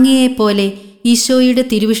അങ്ങയെപ്പോലെ ഈശോയുടെ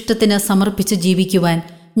തിരുവിഷ്ടത്തിന് സമർപ്പിച്ച് ജീവിക്കുവാൻ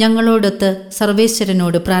ഞങ്ങളോടൊത്ത്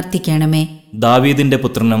സർവേശ്വരനോട് പ്രാർത്ഥിക്കണമേ. ദാവീദിൻ്റെ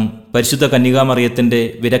പുത്രനും പരിശുദ്ധ കന്യകാമറിയത്തിൻ്റെ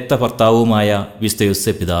വിരക്ത ഭർത്താവുമായ വിശുദ്ധ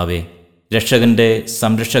യോസേപ്പിതാവേ, രക്ഷകന്റെ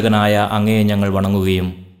സംരക്ഷകനായ അങ്ങയെ ഞങ്ങൾ വണങ്ങുകയും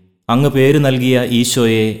അങ്ങ് പേര് നൽകിയ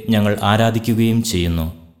ഈശോയെ ഞങ്ങൾ ആരാധിക്കുകയും ചെയ്യുന്നു.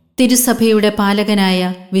 തിരുസഭയുടെ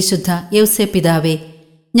പാലകനായ വിശുദ്ധ യൗസേപ്പിതാവേ,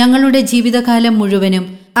 ഞങ്ങളുടെ ജീവിതകാലം മുഴുവനും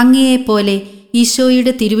അങ്ങയെപ്പോലെ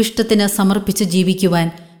ഈശോയുടെ തിരുവിഷ്ടത്തിന് സമർപ്പിച്ച് ജീവിക്കുവാൻ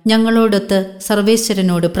ഞങ്ങളോടൊത്ത്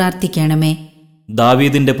സർവേശ്വരനോട് പ്രാർത്ഥിക്കണമേ.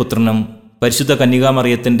 ദാവീദിൻ്റെ പുത്രനും പരിശുദ്ധ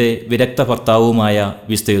കന്യകാമറിയത്തിൻ്റെ വിരക്ത ഭർത്താവുമായ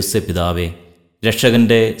വിശുദ്ധ യോസേപ്പിതാവേ,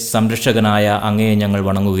 രക്ഷകന്റെ സംരക്ഷകനായ അങ്ങയെ ഞങ്ങൾ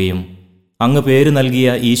വണങ്ങുകയും അങ്ങ് പേര് നൽകിയ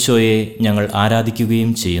ഈശോയെ ഞങ്ങൾ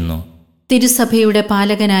ആരാധിക്കുകയും ചെയ്യുന്നു. തിരുസഭയുടെ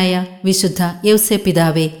പാലകനായ വിശുദ്ധ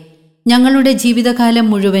യൗസേപ്പിതാവേ, ഞങ്ങളുടെ ജീവിതകാലം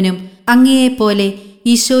മുഴുവനും അങ്ങയെപ്പോലെ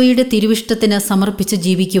ഈശോയുടെ തിരുവിഷ്ടത്തിന് സമർപ്പിച്ച്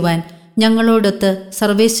ജീവിക്കുവാൻ ഞങ്ങളോടൊത്ത്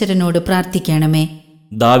സർവേശ്വരനോട് പ്രാർത്ഥിക്കണമേ.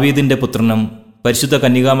 ദാവീദിൻ്റെ പുത്രനും പരിശുദ്ധ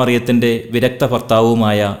കന്യകാമറിയത്തിൻ്റെ വിരക്ത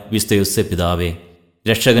ഭർത്താവുമായ വിശുദ്ധ യോസേപ്പിതാവേ,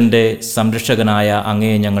 രക്ഷകന്റെ സംരക്ഷകനായ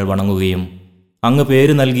അങ്ങയെ ഞങ്ങൾ വണങ്ങുകയും അങ്ങ്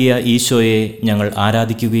പേര് നൽകിയ ഈശോയെ ഞങ്ങൾ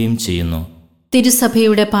ആരാധിക്കുകയും ചെയ്യുന്നു.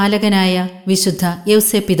 തിരുസഭയുടെ പാലകനായ വിശുദ്ധ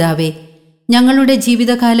യൗസേപ്പിതാവേ, ഞങ്ങളുടെ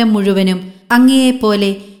ജീവിതകാലം മുഴുവനും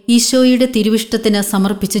അങ്ങയെപ്പോലെ ഈശോയുടെ തിരുവിഷ്ടത്തിന്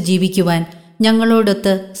സമർപ്പിച്ച് ജീവിക്കുവാൻ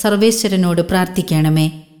ഞങ്ങളോടൊത്ത് സർവേശ്വരനോട് പ്രാർത്ഥിക്കണമേ.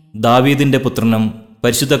 ദാവീദിന്റെ പുത്രനും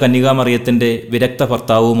പരിശുദ്ധ കന്യകാമറിയത്തിന്റെ വിരക്ത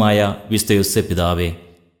ഭർത്താവുമായ വിശുദ്ധ യോസേപ്പ് പിതാവേ,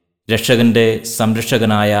 രക്ഷകന്റെ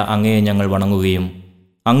സംരക്ഷകനായ അങ്ങയെ ഞങ്ങൾ വണങ്ങുകയും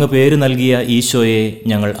അങ്ങ് പേര് നൽകിയ ഈശോയെ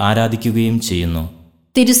ഞങ്ങൾ ആരാധിക്കുകയും ചെയ്യുന്നു.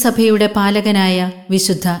 തിരുസഭയുടെ പാലകനായ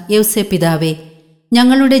വിശുദ്ധ യോസേപ്പ് പിതാവേ,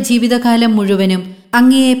 ഞങ്ങളുടെ ജീവിതകാലം മുഴുവനും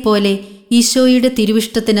അങ്ങയെപ്പോലെ ഈശോയുടെ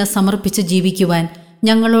തിരുവിഷ്ടത്തിന് സമർപ്പിച്ച് ജീവിക്കുവാൻ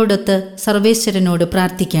ഞങ്ങളോടൊത്ത് സർവേശ്വരനോട്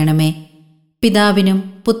പ്രാർത്ഥിക്കണമേ. പിതാവിനും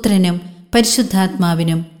പുത്രനും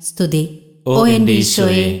പരിശുദ്ധാത്മാവിനും സ്തുതി. ഓ എൻ്റെ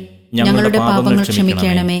ഈശോയെ, ഞങ്ങളുടെ പാപങ്ങൾ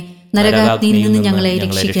ക്ഷമിക്കണമേ. നരകാഗ്നിയിൽ നിന്ന് ഞങ്ങളെ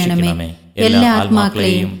രക്ഷിക്കണമേ. എല്ലാ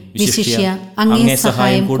ആത്മാക്കളെയും വിശിഷ്യ അങ്ങേ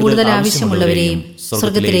സഹായം കൂടുതൽ ആവശ്യമുള്ളവരെയും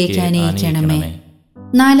സ്വർഗത്തിലേക്ക് അനയിക്കണമേ.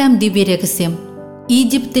 4-ാം ദിവ്യരഹസ്യം,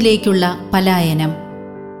 ഈജിപ്തിലേക്കുള്ള പലായനം.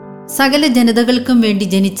 സകല ജനതകൾക്കും വേണ്ടി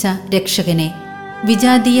ജനിച്ച രക്ഷകനെ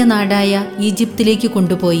വിജാതീയ നാടായ ഈജിപ്തിലേക്ക്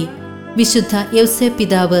കൊണ്ടുപോയി വിശുദ്ധ യോസേപ്പ്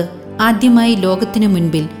പിതാവ് ആദ്യമായി ലോകത്തിനു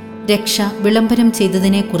മുൻപിൽ രക്ഷ വിളംബരം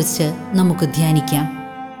ചെയ്തതിനെക്കുറിച്ച് നമുക്ക് ധ്യാനിക്കാം.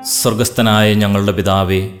 സ്വർഗസ്ഥനായ ഞങ്ങളുടെ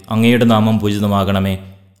പിതാവേ, അങ്ങയുടെ നാമം പൂജിതമാകണമേ.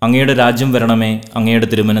 അങ്ങയുടെ രാജ്യം വരണമേ. അങ്ങയുടെ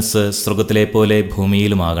തിരുമനസ്സ് സ്വർഗത്തിലെ പോലെ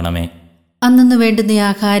ഭൂമിയിലുമാകണമേ. അന്നു വേണ്ടുന്ന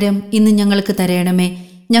ആഹാരം ഇന്ന് ഞങ്ങൾക്ക് തരണമേ.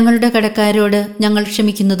 ഞങ്ങളുടെ കടക്കാരോട് ഞങ്ങൾ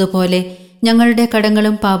ക്ഷമിക്കുന്നതുപോലെ ഞങ്ങളുടെ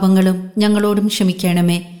കടങ്ങളും പാപങ്ങളും ഞങ്ങളോടും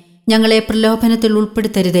ക്ഷമിക്കണമേ. ഞങ്ങളെ പ്രലോഭനത്തിൽ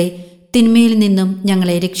ഉൾപ്പെടുത്തരുതേ, തിന്മയിൽ നിന്നും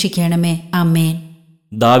ഞങ്ങളെ രക്ഷിക്കണമേ. ആമേൻ.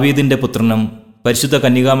 ദാവീദിന്റെ പുത്രനും പരിശുദ്ധ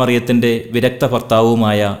കന്യകാമറിയത്തിന്റെ വിരക്ത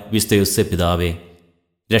ഭർത്താവുമായ വിശുദ്ധ യോസേപ്പ് പിതാവേ,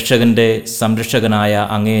 രക്ഷകന്റെ സംരക്ഷകനായ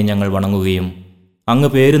അങ്ങയെ ഞങ്ങൾ വണങ്ങുകയും അങ്ങ്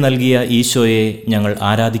പേര് നൽകിയ ഈശോയെ ഞങ്ങൾ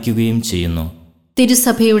ആരാധിക്കുകയും ചെയ്യുന്നു.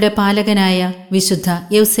 തിരുസഭയുടെ പാലകനായ വിശുദ്ധ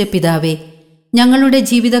യോസേപ്പ് പിതാവേ, ഞങ്ങളുടെ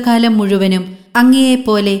ജീവിതകാലം മുഴുവനും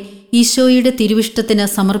അങ്ങയെപ്പോലെ ഈശോയുടെ തിരുവിഷ്ടത്തിന്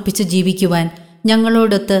സമർപ്പിച്ച് ജീവിക്കുവാൻ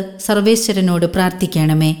ഞങ്ങളോടൊത്ത് സർവേശ്വരനോട്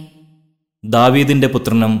പ്രാർത്ഥിക്കണമേ. ദാവീദിന്റെ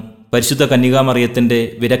പുത്രനും പരിശുദ്ധ കന്യകാമറിയത്തിന്റെ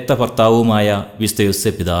വിരക്ത ഭർത്താവുമായ വിശുദ്ധ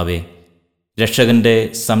യോസേപ്പ് പിതാവേ, രക്ഷകന്റെ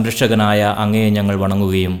സംരക്ഷകനായ അങ്ങയെ ഞങ്ങൾ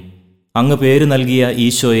വണങ്ങുകയും അങ്ങ് പേര് നൽകിയ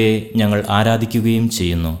ഈശോയെ ഞങ്ങൾ ആരാധിക്കുകയും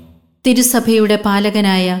ചെയ്യുന്നു. തിരുസഭയുടെ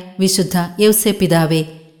പാലകനായ വിശുദ്ധ യോസേപ്പ് പിതാവേ,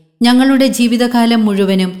 ഞങ്ങളുടെ ജീവിതകാലം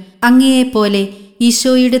മുഴുവനും അങ്ങയെപ്പോലെ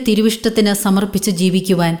ഈശോയുടെ തിരുവിഷ്ടത്തിന് സമർപ്പിച്ച്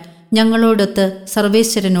ജീവിക്കുവാൻ ഞങ്ങളോടൊത്ത്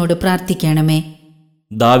സർവേശ്വരനോട് പ്രാർത്ഥിക്കണമേ.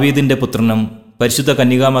 ദാവീദിന്റെ പുത്രനും പരിശുദ്ധ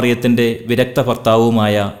കന്യകാമറിയത്തിന്റെ വിരക്ത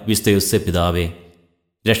ഭർത്താവുമായ വിശുദ്ധ യോസേപ്പ് പിതാവേ,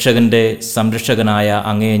 രക്ഷകന്റെ സംരക്ഷകനായ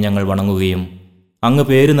അങ്ങയെ ഞങ്ങൾ വണങ്ങുകയും അങ്ങ്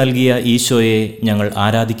പേര് നൽകിയ ഈശോയെ ഞങ്ങൾ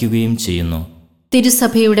ആരാധിക്കുകയും ചെയ്യുന്നു.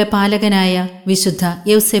 തിരുസഭയുടെ പാലകനായ വിശുദ്ധ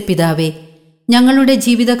യോസേപ്പ് പിതാവേ, ഞങ്ങളുടെ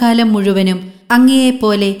ജീവിതകാലം മുഴുവനും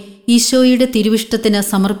അങ്ങയെപ്പോലെ ഈശോയുടെ തിരുവിഷ്ടത്തിന്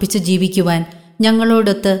സമർപ്പിച്ച് ജീവിക്കുവാൻ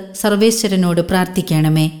ഞങ്ങളോടൊത്ത് സർവേശ്വരനോട്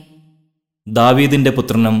പ്രാർത്ഥിക്കണമേ. ദാവീദിന്റെ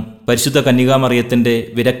പുത്രനും പരിശുദ്ധ കന്യകാമറിയത്തിന്റെ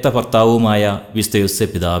വിരക്ത ഭർത്താവുമായ വിശുദ്ധ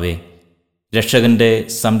യോസേപ്പ് പിതാവേ, രക്ഷകന്റെ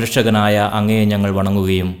സംരക്ഷകനായ അങ്ങയെ ഞങ്ങൾ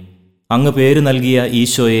വണങ്ങുകയും അങ്ങ് പേര് നൽകിയ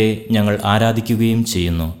ഈശോയെ ഞങ്ങൾ ആരാധിക്കുകയും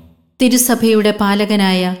ചെയ്യുന്നു. തിരുസഭയുടെ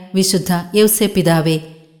പാലകനായ വിശുദ്ധ യോസേപ്പ് പിതാവേ,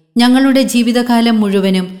 ഞങ്ങളുടെ ജീവിതകാലം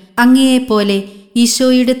മുഴുവനും അങ്ങയെപ്പോലെ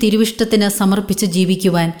ഈശോയുടെ തിരുവിഷ്ടത്തിന് സമർപ്പിച്ച്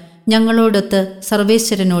ജീവിക്കുവാൻ ഞങ്ങളോടൊത്ത്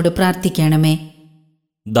സർവേശ്വരനോട് പ്രാർത്ഥിക്കണമേ.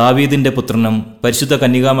 ദാവീദിന്റെ പുത്രനും പരിശുദ്ധ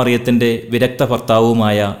കന്യകാമറിയത്തിന്റെ വിരക്ത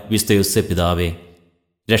ഭർത്താവുമായ വിശുദ്ധ യോസേപ്പ് പിതാവേ,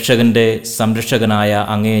 രക്ഷകന്റെ സംരക്ഷകനായ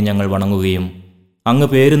അങ്ങയെ ഞങ്ങൾ വണങ്ങുകയും അങ്ങ്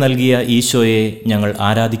പേര് നൽകിയ ഈശോയെ ഞങ്ങൾ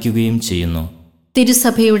ആരാധിക്കുകയും ചെയ്യുന്നു.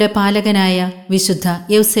 തിരുസഭയുടെ പാലകനായ വിശുദ്ധ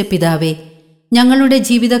യോസേപ്പ് പിതാവേ, ഞങ്ങളുടെ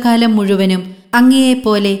ജീവിതകാലം മുഴുവനും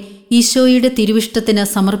അങ്ങയെപ്പോലെ ഈശോയുടെ തിരുവിഷ്ടത്തിന്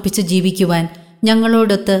സമർപ്പിച്ച് ജീവിക്കുവാൻ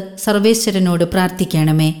ഞങ്ങളോടൊത്ത് സർവേശ്വരനോട്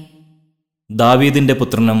പ്രാർത്ഥിക്കണമേ. ദാവീദിന്റെ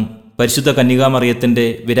പുത്രനും പരിശുദ്ധ കന്യകാമറിയത്തിന്റെ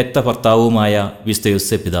വിരക്ത ഭർത്താവുമായ വിശുദ്ധ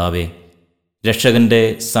യോസേപ്പ് പിതാവേ, രക്ഷകന്റെ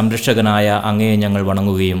സംരക്ഷകനായ അങ്ങയെ ഞങ്ങൾ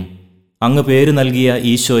വണങ്ങുകയും അങ്ങ് പേര് നൽകിയ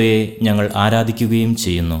ഈശോയെ ഞങ്ങൾ ആരാധിക്കുകയും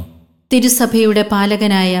ചെയ്യുന്നു. തിരുസഭയുടെ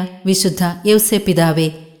പാലകനായ വിശുദ്ധ യോസേപ്പ് പിതാവേ,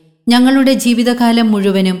 ഞങ്ങളുടെ ജീവിതകാലം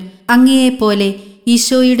മുഴുവനും അങ്ങയെപ്പോലെ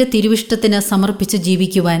ഈശോയുടെ തിരുവിഷ്ടത്തിന് സമർപ്പിച്ച്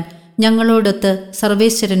ജീവിക്കുവാൻ ഞങ്ങളോടൊത്ത്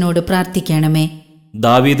സർവേശ്വരനോട് പ്രാർത്ഥിക്കണമേ.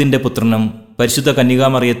 ദാവീദിന്റെ പുത്രനും പരിശുദ്ധ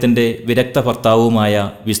കന്യകാമറിയത്തിന്റെ വിരക്ത ഭർത്താവുമായ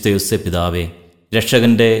വിശുദ്ധ യോസേപ്പ് പിതാവേ,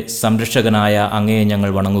 രക്ഷകന്റെ സംരക്ഷകനായ അങ്ങയെ ഞങ്ങൾ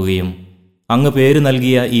വണങ്ങുകയും അങ്ങ് പേര്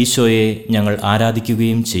നൽകിയ ഈശോയെ ഞങ്ങൾ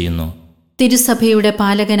ആരാധിക്കുകയും ചെയ്യുന്നു. തിരുസഭയുടെ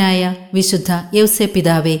പാലകനായ വിശുദ്ധ യോസേപ്പ്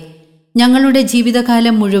പിതാവേ, ഞങ്ങളുടെ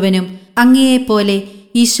ജീവിതകാലം മുഴുവനും അങ്ങയെപ്പോലെ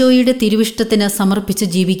ഈശോയുടെ തിരുവിഷ്ടത്തിന് സമർപ്പിച്ച്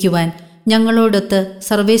ജീവിക്കുവാൻ ഞങ്ങളോടൊത്ത്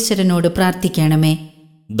സർവേശ്വരനോട് പ്രാർത്ഥിക്കണമേ.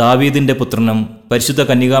 ദാവീദിന്റെ പുത്രനും പരിശുദ്ധ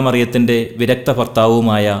കന്യകാമറിയത്തിന്റെ വിരക്ത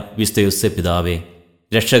ഭർത്താവുമായ വിശുദ്ധ യോസേപ്പ് പിതാവേ,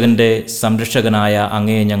 രക്ഷകന്റെ സംരക്ഷകനായ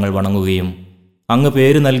അങ്ങയെ ഞങ്ങൾ വണങ്ങുകയും അങ്ങ്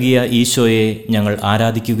പേര് നൽകിയ ഈശോയെ ഞങ്ങൾ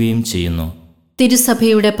ആരാധിക്കുകയും ചെയ്യുന്നു.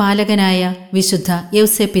 തിരുസഭയുടെ പാലകനായ വിശുദ്ധ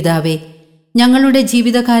യോസേപ്പ് പിതാവേ, ഞങ്ങളുടെ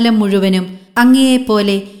ജീവിതകാലം മുഴുവനും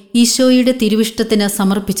അങ്ങയെപ്പോലെ ഈശോയുടെ തിരുവിഷ്ടത്തിന്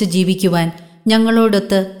സമർപ്പിച്ച് ജീവിക്കുവാൻ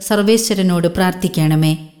ഞങ്ങളോടൊത്ത് സർവേശ്വരനോട്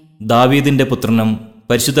പ്രാർത്ഥിക്കണമേ. ദാവീദിന്റെ പുത്രനും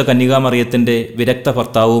പരിശുദ്ധ കന്യകാമറിയത്തിന്റെ വിരക്ത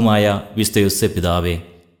ഭർത്താവുമായ വിശുദ്ധ യോസേപ്പ് പിതാവേ,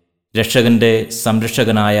 രക്ഷകന്റെ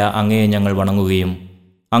സംരക്ഷകനായ അങ്ങയെ ഞങ്ങൾ വണങ്ങുകയും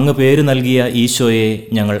അങ്ങ് പേര് നൽകിയ ഈശോയെ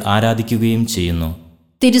ഞങ്ങൾ ആരാധിക്കുകയും ചെയ്യുന്നു.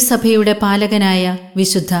 തിരുസഭയുടെ പാലകനായ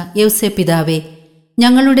വിശുദ്ധ യൗസേപ്പ് പിതാവേ,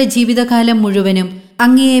 ഞങ്ങളുടെ ജീവിതകാലം മുഴുവനും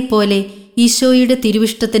അങ്ങയെപ്പോലെ ഈശോയുടെ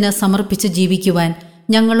തിരുവിഷ്ടത്തിന് സമർപ്പിച്ച് ജീവിക്കുവാൻ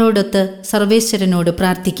ഞങ്ങളോടൊത്ത് സർവേശ്വരനോട്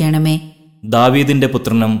പ്രാർത്ഥിക്കണമേ. ദാവീദിന്റെ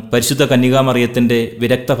പുത്രനും പരിശുദ്ധ കന്യകാമറിയത്തിന്റെ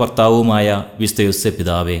വിരക്ത ഭർത്താവുമായ വിശുദ്ധ യോസേപ്പ്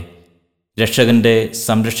പിതാവേ, രക്ഷകന്റെ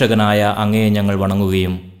സംരക്ഷകനായ അങ്ങയെ ഞങ്ങൾ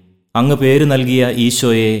വണങ്ങുകയും അങ്ങ് പേര് നൽകിയ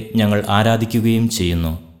ഈശോയെ ഞങ്ങൾ ആരാധിക്കുകയും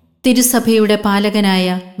ചെയ്യുന്നു. തിരുസഭയുടെ പാലകനായ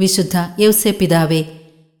വിശുദ്ധ യൗസേപ്പ് പിതാവേ,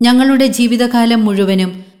 ഞങ്ങളുടെ ജീവിതകാലം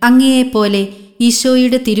മുഴുവനും അങ്ങയെപ്പോലെ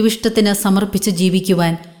ഈശോയുടെ തിരുവിഷ്ടത്തിന് സമർപ്പിച്ച്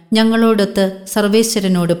ജീവിക്കുവാൻ ഞങ്ങളോടൊത്ത്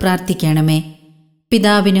സർവേശ്വരനോട് പ്രാർത്ഥിക്കണമേ.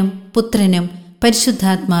 പിതാവിനും പുത്രനും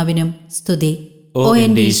പരിശുദ്ധാത്മാവിനും സ്തുതി. ഓ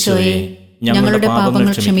എൻ്റെ ഈശോയെ, ഞങ്ങളുടെ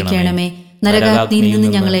പാപങ്ങൾ ക്ഷമിക്കണമേ. നരകാഗ്നിയിൽ നിന്ന്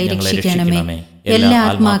ഞങ്ങളെ രക്ഷിക്കണമേ. എല്ലാ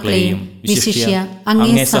ആത്മാക്കളെയും വിശിഷ്യ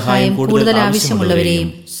അങ്ങേ സഹായം കൂടുതൽ ആവശ്യമുള്ളവരെയും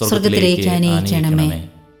സ്വർഗത്തിലേക്ക് അനയിക്കണമേ.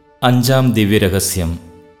 അഞ്ചാം ദിവ്യരഹസ്യം,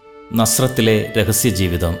 നസ്രത്തിലെ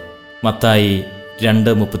രഹസ്യജീവിതം. മത്തായി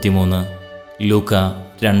 2:33, ലൂക്ക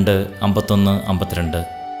 2:51-52.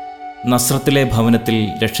 നസ്രത്തിലെ ഭവനത്തിൽ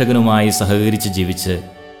രക്ഷകനുമായി സഹകരിച്ച് ജീവിച്ച്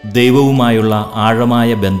ദൈവവുമായുള്ള ആഴമായ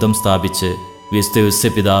ബന്ധം സ്ഥാപിച്ച് വിശുദ്ധ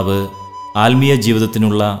യോസേപ്പ് പിതാവ് ആത്മീയ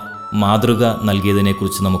ജീവിതത്തിനുള്ള മാതൃക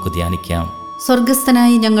നൽകിയതിനെക്കുറിച്ച് നമുക്ക് ധ്യാനിക്കാം.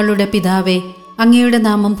 സ്വർഗസ്ഥനായ ഞങ്ങളുടെ പിതാവേ, അങ്ങയുടെ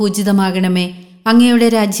നാമം പൂജിതമാകണമേ. അങ്ങയുടെ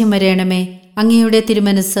രാജ്യം വരേണമേ. അങ്ങയുടെ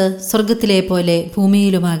തിരുമനസ് സ്വർഗത്തിലെ പോലെ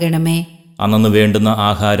ഭൂമിയിലുമാകണമേ. അന്നു വേണ്ടുന്ന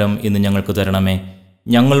ആഹാരം ഇന്ന് ഞങ്ങൾക്ക് തരണമേ.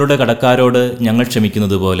 ഞങ്ങളുടെ കടക്കാരോട് ഞങ്ങൾ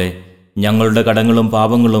ക്ഷമിക്കുന്നത് പോലെ ഞങ്ങളുടെ കടങ്ങളും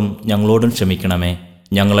പാപങ്ങളും ഞങ്ങളോടും ക്ഷമിക്കണമേ.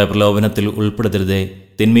 ഞങ്ങളെ പ്രലോഭനത്തിൽ ഉൾപ്പെടുത്തരുതേ,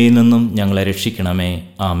 തിന്മയിൽ നിന്നും ഞങ്ങളെ രക്ഷിക്കണമേ.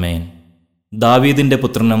 ആമേൻ. ദാവീദിന്റെ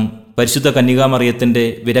പുത്രനും പരിശുദ്ധ കന്യകാമറിയത്തിന്റെ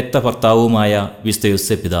വിരക്ത ഭർത്താവുമായ വിശുദ്ധ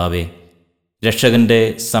യോസേപ്പ് പിതാവേ, രക്ഷകന്റെ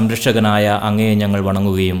സംരക്ഷകനായ അങ്ങയെ ഞങ്ങൾ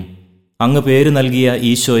വണങ്ങുകയും അങ്ങ് പേര് നൽകിയ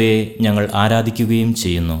ഈശോയെ ഞങ്ങൾ ആരാധിക്കുകയും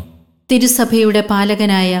ചെയ്യുന്നു. തിരുസഭയുടെ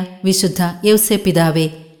പാലകനായ വിശുദ്ധ യൗസേപ്പ് പിതാവേ,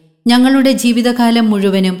 ഞങ്ങളുടെ ജീവിതകാലം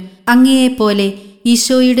മുഴുവനും അങ്ങയെപ്പോലെ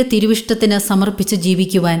ഈശോയുടെ തിരുവിഷ്ടത്തിന് സമർപ്പിച്ച്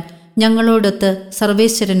ജീവിക്കുവാൻ ഞങ്ങളോടൊത്ത്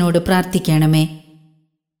സർവേശ്വരനോട് പ്രാർത്ഥിക്കണമേ.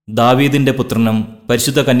 ദാവീദിന്റെ പുത്രനും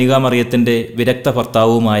പരിശുദ്ധ കന്യകാമറിയത്തിന്റെ വിരക്ത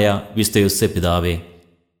ഭർത്താവുമായ വിശുദ്ധ യോസേപ്പ് പിതാവേ,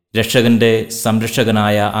 രക്ഷകന്റെ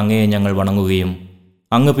സംരക്ഷകനായ അങ്ങയെ ഞങ്ങൾ വണങ്ങുകയും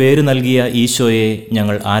അങ്ങ് പേര് നൽകിയ ഈശോയെ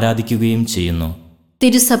ഞങ്ങൾ ആരാധിക്കുകയും ചെയ്യുന്നു.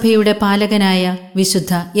 തിരുസഭയുടെ പാലകനായ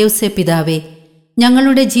വിശുദ്ധ യൗസേപ്പ് പിതാവേ,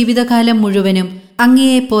 ഞങ്ങളുടെ ജീവിതകാലം മുഴുവനും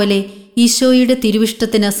അങ്ങയെപ്പോലെ ഈശോയുടെ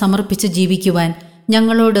തിരുവിഷ്ടത്തിന് സമർപ്പിച്ച് ജീവിക്കുവാൻ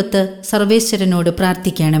ഞങ്ങളോടൊത്ത് സർവേശ്വരനോട്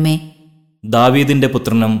പ്രാർത്ഥിക്കണമേ. ദാവീദിന്റെ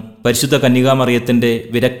പുത്രനും പരിശുദ്ധ കന്യകാമറിയത്തിന്റെ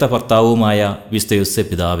വിരക്ത ഭർത്താവുമായ വിശുദ്ധ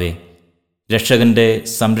യോസേപ്പ് പിതാവേ, രക്ഷകന്റെ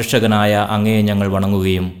സംരക്ഷകനായ അങ്ങയെ ഞങ്ങൾ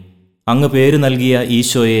വണങ്ങുകയും അങ്ങ് പേര് നൽകിയ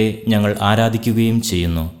ഈശോയെ ഞങ്ങൾ ആരാധിക്കുകയും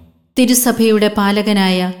ചെയ്യുന്നു. തിരുസഭയുടെ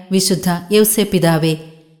പാലകനായ വിശുദ്ധ യൗസേപ്പ് പിതാവേ,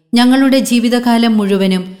 ഞങ്ങളുടെ ജീവിതകാലം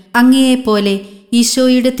മുഴുവനും അങ്ങയെപ്പോലെ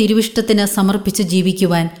ഈശോയുടെ തിരുവിഷ്ടത്തിന് സമർപ്പിച്ച്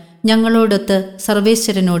ജീവിക്കുവാൻ ഞങ്ങളോടൊത്ത്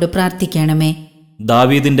സർവേശ്വരനോട് പ്രാർത്ഥിക്കണമേ.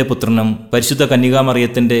 ദാവീദിന്റെ പുത്രനും പരിശുദ്ധ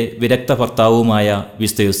കന്യകാമറിയത്തിന്റെ വിരക്ത ഭർത്താവുമായ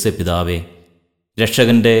വിശുദ്ധ യോസേപ്പ് പിതാവേ,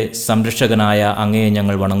 രക്ഷകന്റെ സംരക്ഷകനായ അങ്ങയെ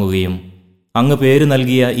ഞങ്ങൾ വണങ്ങുകയും അങ്ങ് പേര്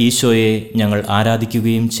നൽകിയ ഈശോയെ ഞങ്ങൾ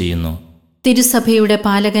ആരാധിക്കുകയും ചെയ്യുന്നു. തിരുസഭയുടെ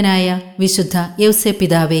പാലകനായ വിശുദ്ധ യൗസേപ്പ്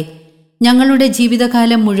പിതാവേ, ഞങ്ങളുടെ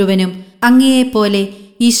ജീവിതകാലം മുഴുവനും അങ്ങയെപ്പോലെ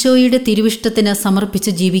ഈശോയുടെ തിരുവിഷ്ടത്തിന്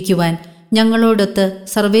സമർപ്പിച്ച് ജീവിക്കുവാൻ ഞങ്ങളോടൊത്ത്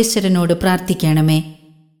സർവേശ്വരനോട് പ്രാർത്ഥിക്കണമേ.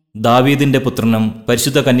 ദാവീദിന്റെ പുത്രനും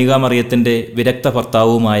പരിശുദ്ധ കന്യകാമറിയത്തിന്റെ വിരക്ത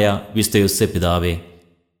ഭർത്താവുമായ വിശുദ്ധ യോസേപ്പ് പിതാവേ,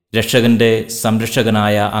 രക്ഷകന്റെ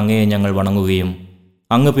സംരക്ഷകനായ അങ്ങയെ ഞങ്ങൾ വണങ്ങുകയും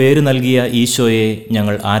അങ്ങ് പേര് നൽകിയ ഈശോയെ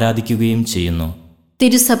ഞങ്ങൾ ആരാധിക്കുകയും ചെയ്യുന്നു.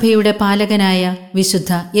 തിരുസഭയുടെ പാലകനായ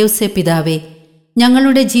വിശുദ്ധ യൗസേപ്പ് പിതാവേ,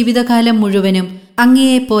 ഞങ്ങളുടെ ജീവിതകാലം മുഴുവനും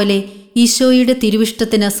അങ്ങയെപ്പോലെ ഈശോയുടെ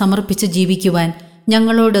തിരുവിഷ്ടത്തിന് സമർപ്പിച്ച് ജീവിക്കുവാൻ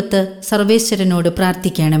ഞങ്ങളോടൊത്ത് സർവേശ്വരനോട്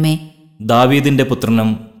പ്രാർത്ഥിക്കണമേ. ദാവീദിന്റെ പുത്രനും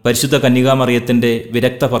പരിശുദ്ധ കന്യകാമറിയത്തിന്റെ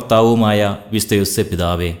വിരക്ത ഭർത്താവുമായ വിശുദ്ധ യോസേപ്പ്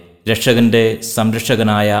പിതാവേ, രക്ഷകന്റെ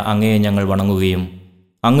സംരക്ഷകനായ അങ്ങയെ ഞങ്ങൾ വണങ്ങുകയും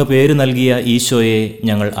അങ്ങ് പേര് നൽകിയ ഈശോയെ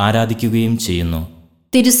ഞങ്ങൾ ആരാധിക്കുകയും ചെയ്യുന്നു.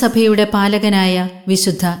 തിരുസഭയുടെ പാലകനായ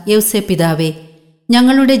വിശുദ്ധ യൗസേപ്പ് പിതാവേ,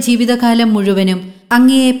 ഞങ്ങളുടെ ജീവിതകാലം മുഴുവനും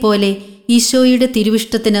അങ്ങയെപ്പോലെ ഈശോയുടെ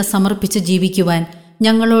തിരുവിഷ്ടത്തിന് സമർപ്പിച്ച് ജീവിക്കുവാൻ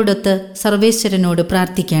ഞങ്ങളോടൊത്ത് സർവേശ്വരനോട്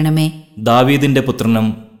പ്രാർത്ഥിക്കണമേ. ദാവീദിന്റെ പുത്രനും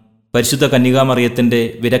പരിശുദ്ധ കന്യകാമറിയത്തിന്റെ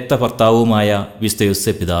വിരക്ത ഭർത്താവുമായ വിശുദ്ധ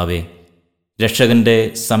യോസേപ്പ് പിതാവേ, രക്ഷകന്റെ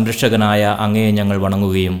സംരക്ഷകനായ അങ്ങയെ ഞങ്ങൾ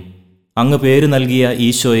വണങ്ങുകയും അങ്ങ് പേര് നൽകിയ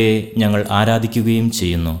ഈശോയെ ഞങ്ങൾ ആരാധിക്കുകയും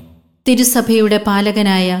ചെയ്യുന്നു. തിരുസഭയുടെ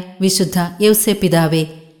പാലകനായ വിശുദ്ധ യൗസേപ്പ് പിതാവേ,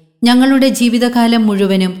 ഞങ്ങളുടെ ജീവിതകാലം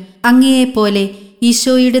മുഴുവനും അങ്ങയെപ്പോലെ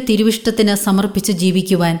ഈശോയുടെ തിരുവിഷ്ടത്തിന് സമർപ്പിച്ച്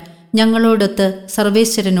ജീവിക്കുവാൻ ഞങ്ങളോടൊത്ത്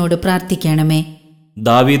സർവേശ്വരനോട് പ്രാർത്ഥിക്കണമേ.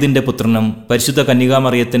 ദാവീദിന്റെ പുത്രനും പരിശുദ്ധ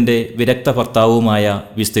കന്യകാമറിയത്തിന്റെ വിരക്ത ഭർത്താവുമായ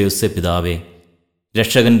വിശുദ്ധ യോസേപ്പ് പിതാവേ,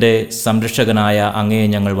 രക്ഷകന്റെ സംരക്ഷകനായ അങ്ങയെ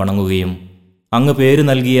ഞങ്ങൾ വണങ്ങുകയും അങ്ങ് പേര്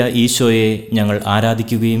നൽകിയ ഈശോയെ ഞങ്ങൾ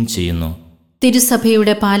ആരാധിക്കുകയും ചെയ്യുന്നു.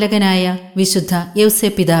 തിരുസഭയുടെ പാലകനായ വിശുദ്ധ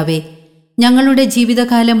യോസേപ്പ് പിതാവേ, ഞങ്ങളുടെ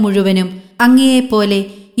ജീവിതകാലം മുഴുവനും അങ്ങയെപ്പോലെ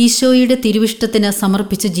ഈശോയുടെ തിരുവിഷ്ടത്തിന്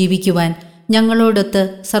സമർപ്പിച്ച് ജീവിക്കുവാൻ ഞങ്ങളോടൊത്ത്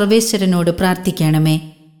സർവേശ്വരനോട് പ്രാർത്ഥിക്കണമേ.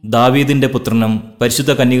 ദാവീദിന്റെ പുത്രനും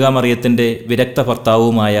പരിശുദ്ധ കന്യകാമറിയത്തിന്റെ വിരക്ത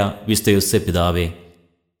ഭർത്താവുമായ വിശുദ്ധ യോസേപ്പ് പിതാവേ,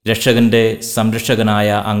 രക്ഷകന്റെ സംരക്ഷകനായ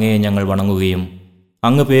അങ്ങയെ ഞങ്ങൾ വണങ്ങുകയും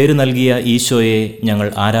അങ്ങ് പേര് നൽകിയ ഈശോയെ ഞങ്ങൾ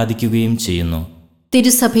ആരാധിക്കുകയും ചെയ്യുന്നു.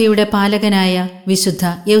 തിരുസഭയുടെ പാലകനായ വിശുദ്ധ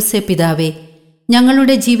യോസേപ്പ് പിതാവേ,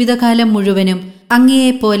 ഞങ്ങളുടെ ജീവിതകാലം മുഴുവനും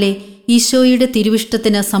അങ്ങയെപ്പോലെ ഈശോയുടെ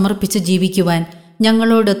തിരുവിഷ്ടത്തിന് സമർപ്പിച്ച് ജീവിക്കുവാൻ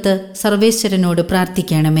ഞങ്ങളോടൊത്ത് സർവേശ്വരനോട്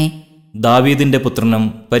പ്രാർത്ഥിക്കണമേ. ദാവീദിന്റെ പുത്രനും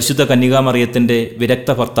പരിശുദ്ധ കന്യകാമറിയത്തിന്റെ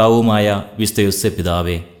വിരക്ത ഭർത്താവുമായ വിശുദ്ധ യോസേപ്പ്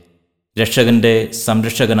പിതാവേ, രക്ഷകന്റെ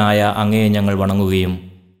സംരക്ഷകനായ അങ്ങയെ ഞങ്ങൾ വണങ്ങുകയും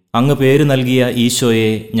അങ്ങ് പേര് നൽകിയ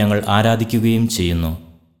ഈശോയെ ഞങ്ങൾ ആരാധിക്കുകയും ചെയ്യുന്നു.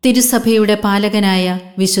 തിരുസഭയുടെ പാലകനായ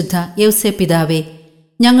വിശുദ്ധ യോസേപ്പ് പിതാവേ,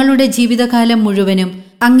 ഞങ്ങളുടെ ജീവിതകാലം മുഴുവനും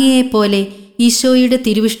അങ്ങയെപ്പോലെ ഈശോയുടെ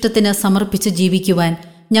തിരുവിഷ്ടത്തിന് സമർപ്പിച്ച് ജീവിക്കുവാൻ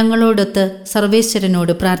ഞങ്ങളോടൊത്ത്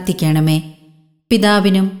സർവേശ്വരനോട് പ്രാർത്ഥിക്കണമേ.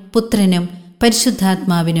 പിതാവിനും പുത്രനും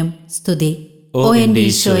പരിശുദ്ധാത്മാവിനും സ്തുതി. ഓ എൻ്റെ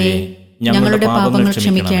ഈശോയെ, ഞങ്ങളുടെ പാപങ്ങൾ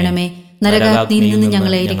ക്ഷമിക്കണമേ. നരകാഗ്നിയിൽ നിന്ന്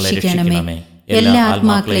ഞങ്ങളെ രക്ഷിക്കണമേ. എല്ലാ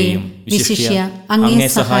ആത്മാക്കളെയും വിശിഷ്യ അങ്ങേ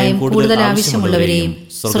സഹായം കൂടുതൽ ആവശ്യമുള്ളവരെയും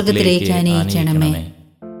സ്വർഗത്തിലേക്ക് അനയിക്കണമേ.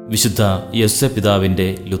 വിശുദ്ധ യോസേപ്പ് പിതാവിന്റെ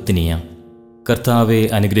ലുത്തിനിയ. കർത്താവെ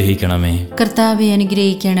അനുഗ്രഹിക്കണമേ. കർത്താവെ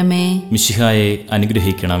അനുഗ്രഹിക്കണമേ. മിശിഹായെ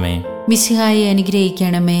അനുഗ്രഹിക്കണമേ. മിശിഹായെ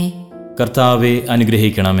അനുഗ്രഹിക്കണമേ. കർത്താവെ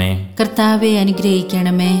അനുഗ്രഹിക്കണമേ. കർത്താവെ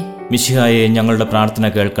അനുഗ്രഹിക്കണമേ. മിശിഹായെ ഞങ്ങളുടെ പ്രാർത്ഥന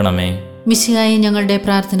കേൾക്കണമേ. മിശിഹായെ ഞങ്ങളുടെ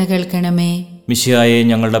പ്രാർത്ഥന കേൾക്കണമേ. മിശിഹായെ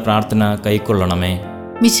ഞങ്ങളുടെ പ്രാർത്ഥന കൈക്കൊള്ളണമേ.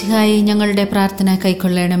 മിശിഹായെ ഞങ്ങളുടെ പ്രാർത്ഥന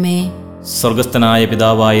കൈക്കൊള്ളണമേ. സ്വർഗസ്ഥനായ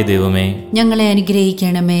പിതാവായ ദൈവമേ, ഞങ്ങളെ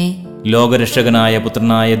അനുഗ്രഹിക്കണമേ. ലോകരക്ഷകനായ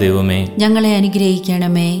പുത്രനായ ദൈവമേ, ഞങ്ങളെ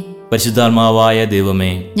അനുഗ്രഹിക്കണമേ. പരിശുദ്ധാത്മാവായ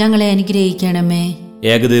ദൈവമേ, ഞങ്ങളെ അനുഗ്രഹിക്കണമേ.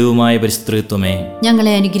 ഏകദൈവമായ പരിശുദ്ധത്വമേ,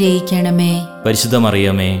 ഞങ്ങളെ അനുഗ്രഹിക്കണമേ. പരിശുദ്ധ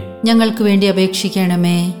മറിയമേ, ഞങ്ങൾക്ക് വേണ്ടി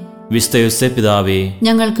അപേക്ഷിക്കണമേ. വിശുദ്ധ യോസേപ്പ് പിതാവേ,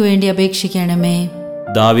 ഞങ്ങൾക്ക് വേണ്ടി അപേക്ഷിക്കണമേ.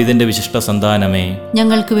 ദാവീദിന്റെ വിശിഷ്ട സന്താനമേ,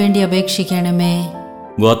 ഞങ്ങൾക്ക് വേണ്ടി അപേക്ഷിക്കണമേ.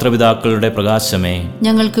 ഗോത്രപിതാക്കളുടെ പ്രകാശമേ,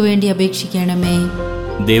 ഞങ്ങൾക്ക് വേണ്ടി അപേക്ഷിക്കണമേ.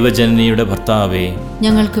 ദൈവജനനിയുടെ ഭർത്താവേ,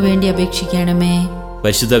 ഞങ്ങൾക്ക് വേണ്ടി അപേക്ഷിക്കണമേ.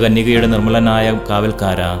 പരിശുദ്ധ കന്യകയുടെ നിർമ്മലനായ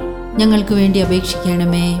കാവൽക്കാര, ഞങ്ങൾക്ക് വേണ്ടി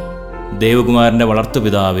അപേക്ഷിക്കണമേ. ദേവകുമാരന്റെ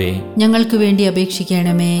വളർത്തുപിതാവേ, ഞങ്ങൾക്ക് വേണ്ടി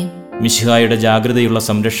അപേക്ഷിക്കണമേ. മിശിഹായുടെ ജാഗ്രതയുള്ള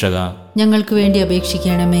സംരക്ഷക, ഞങ്ങൾക്ക് വേണ്ടി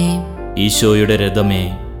അപേക്ഷിക്കണമേ. ഈശോയുടെ രഥമേ,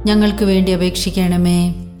 ഞങ്ങൾക്ക് വേണ്ടി അപേക്ഷിക്കണമേ.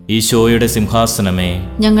 ഈശോയുടെ സിംഹാസനമേ,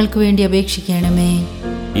 ഞങ്ങൾക്ക് വേണ്ടി അപേക്ഷിക്കണമേ.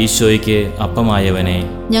 ഈശോയ്ക്ക് അപ്പമായവനെ,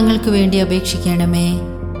 ഞങ്ങൾക്ക് വേണ്ടി അപേക്ഷിക്കണമേ.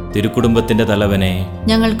 തിരുക്കുടുംബത്തിന്റെ തലവനെ,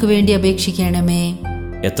 ഞങ്ങൾക്ക് വേണ്ടി അപേക്ഷിക്കണമേ.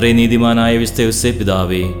 എത്രയും നീതിമാനായ വിശുദ്ധ യോസേപ്പ്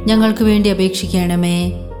പിതാവേ, ഞങ്ങൾക്ക് വേണ്ടി അപേക്ഷിക്കണമേ.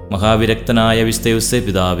 മഹാവിരക്തനായ വിശുദ്ധ യോസേപ്പ്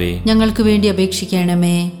പിതാവേ, ഞങ്ങൾക്ക് വേണ്ടി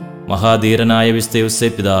അപേക്ഷിക്കണമേ. മഹാധീരനായ വിശുദ്ധ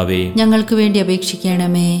യോസേപ്പ് പിതാവേ, ഞങ്ങൾക്ക് വേണ്ടി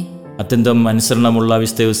അപേക്ഷിക്കണമേ. അത്യന്തം അനുസരണമുള്ള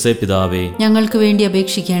വിശുദ്ധ യോസേപ്പ് പിതാവേ, ഞങ്ങൾക്ക് വേണ്ടി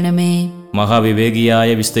അപേക്ഷിക്കണമേ. മഹാവിവേകിയായ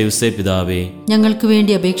വിശുദ്ധ യോസേപ്പ് പിതാവേ, ഞങ്ങൾക്ക്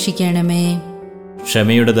വേണ്ടി അപേക്ഷിക്കണമേ.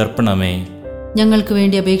 ക്ഷമയുടെ ദർപ്പണമേ, ഞങ്ങൾക്ക്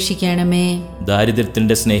വേണ്ടി അപേക്ഷിക്കണമേ.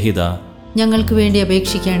 ദാരിദ്ര്യത്തിന്റെ സ്നേഹിത, ഞങ്ങൾക്ക് വേണ്ടി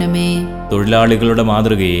അപേക്ഷിക്കണമേ. തൊഴിലാളികളുടെ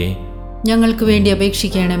മാതൃകയെ, ഞങ്ങൾക്ക് വേണ്ടി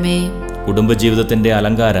അപേക്ഷിക്കണമേ. കുടുംബജീവിതത്തിന്റെ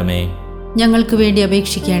അലങ്കാരമേ, ഞങ്ങൾക്ക് വേണ്ടി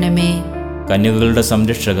അപേക്ഷിക്കണമേ. കന്യകകളുടെ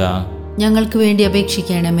സംരക്ഷക, ഞങ്ങൾക്ക് വേണ്ടി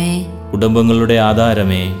അപേക്ഷിക്കണമേ. കുടുംബങ്ങളുടെ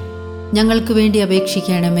ആധാരമേ, ഞങ്ങൾക്ക് വേണ്ടി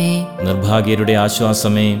അപേക്ഷിക്കണമേ. നിർഭാഗ്യരുടെ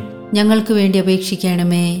ആശ്വാസമേ, ഞങ്ങൾക്ക് വേണ്ടി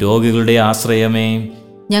അപേക്ഷിക്കണമേ. രോഗികളുടെ ആശ്രയമേ,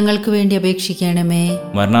 ഞങ്ങൾക്ക് വേണ്ടി അപേക്ഷിക്കണമേ.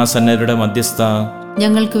 മരണാസന്നരുടെ മധ്യസ്ഥ,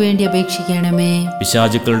 ഞങ്ങൾക്ക് വേണ്ടി അപേക്ഷിക്കണമേ.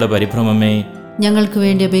 പിശാചുക്കളുടെ പരിഭ്രമമേ, ഞങ്ങൾക്ക്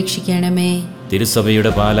വേണ്ടി അപേക്ഷിക്കണമേ.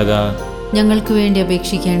 തിരുസഭയുടെ പാലക, ഞങ്ങൾക്ക് വേണ്ടി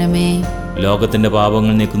അപേക്ഷിക്കണമേ. ലോകത്തിന്റെ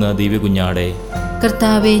പാപങ്ങൾ നീക്കുന്ന ദിവ്യകുഞ്ഞാടെ,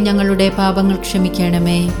 കർത്താവെ ഞങ്ങളുടെ പാപങ്ങൾ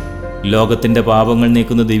ക്ഷമിക്കണമേ. ലോകത്തിന്റെ പാപങ്ങൾ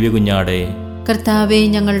നീക്കുന്ന ദിവ്യകുഞ്ഞാടെ, കർത്താവെ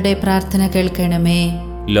ഞങ്ങളുടെ പ്രാർത്ഥന കേൾക്കണമേ.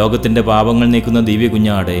 ലോകത്തിന്റെ പാപങ്ങൾ നീക്കുന്ന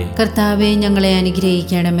ദിവ്യകുഞ്ഞാടെ, കർത്താവെ ഞങ്ങളെ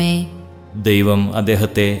അനുഗ്രഹിക്കണമേ. ദൈവം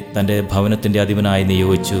അദ്ദേഹത്തെ തന്റെ ഭവനത്തിന്റെ അധിപനായി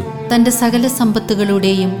നിയോഗിച്ചു, തന്റെ സകല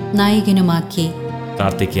സമ്പത്തുകളുടെയും നായകനുമാക്കി.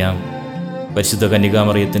 പ്രാർത്ഥിക്കാം. പരിശുദ്ധ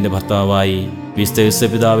കന്യകാമറിയത്തിന്റെ ഭർത്താവായി വിശുദ്ധ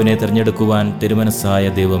യോസേപ്പ് പിതാവിനെ തിരഞ്ഞെടുക്കുവാൻ തിരുമനസ്സായ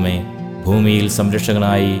ദൈവമേ, ഭൂമിയിൽ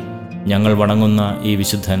സംരക്ഷകനായി ഞങ്ങൾ വണങ്ങുന്ന ഈ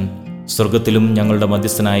വിശുദ്ധൻ സ്വർഗത്തിലും ഞങ്ങളുടെ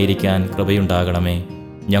മധ്യസ്ഥനായിരിക്കാൻ കൃപയുണ്ടാകണമേ.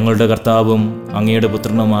 ഞങ്ങളുടെ കർത്താവും അങ്ങയുടെ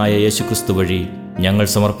പുത്രനുമായ യേശുക്രിസ്തു വഴി ഞങ്ങൾ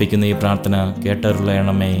സമർപ്പിക്കുന്ന ഈ പ്രാർത്ഥന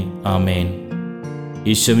കേട്ടരുളയണമേ. ആമേൻ.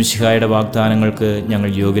 ഈശോമിശിഹായുടെ വാഗ്ദാനങ്ങൾക്ക് ഞങ്ങൾ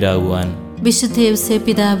യോഗ്യരാകുവാൻ വിശുദ്ധ യൗസേപ്പ്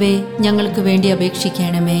പിതാവേ, ഞങ്ങൾക്ക് വേണ്ടി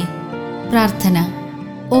അപേക്ഷിക്കണമേ. പ്രാർത്ഥന.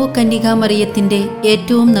 ഓ കന്യകാമറിയത്തിൻ്റെ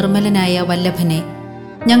ഏറ്റവും നിർമ്മലനായ വല്ലഭനെ,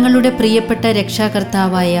 ഞങ്ങളുടെ പ്രിയപ്പെട്ട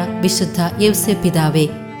രക്ഷാകർത്താവായ വിശുദ്ധ യൗസേപ്പ് പിതാവേ,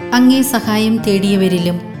 അങ്ങേ സഹായം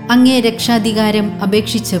തേടിയവരിലും അങ്ങേ രക്ഷാധികാരം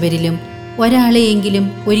അപേക്ഷിച്ചവരിലും ഒരാളെയെങ്കിലും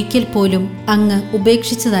ഒരിക്കൽ പോലും അങ്ങ്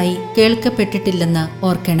ഉപേക്ഷിച്ചതായി കേൾക്കപ്പെട്ടിട്ടില്ലെന്ന്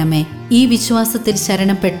ഓർക്കണമേ. ഈ വിശ്വാസത്തിൽ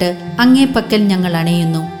ശരണപ്പെട്ട് അങ്ങേ പക്കൽ ഞങ്ങൾ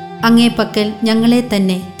അണയുന്നു. അങ്ങേ പക്കൽ ഞങ്ങളെ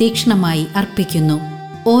തന്നെ തീക്ഷ്ണമായി അർപ്പിക്കുന്നു.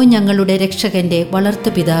 ഓ ഞങ്ങളുടെ രക്ഷകന്റെ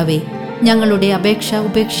വളർത്തുപിതാവേ, ഞങ്ങളുടെ അപേക്ഷ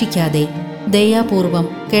ഉപേക്ഷിക്കാതെ ദയാപൂർവം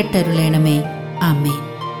കേട്ടരുളേണമേ. ആമേൻ.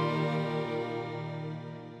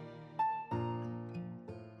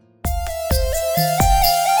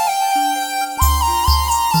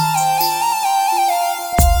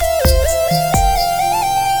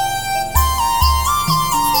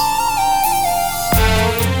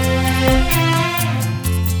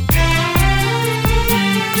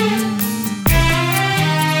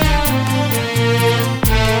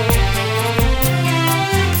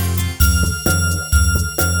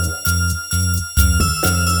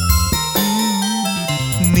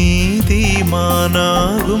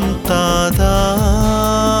 നീതിമാനാകും താതാ,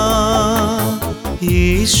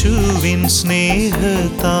 യേശുവിൻ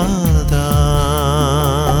സ്നേഹതാതാ,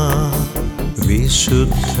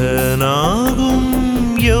 വിശുദ്ധനാകും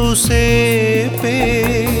യൗസേപ്പേ,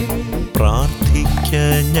 പ്രാർത്ഥിക്ക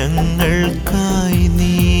ഞങ്ങൾക്കായി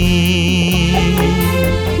നീ.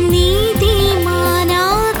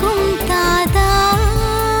 നീതിമാനാകും താതാ,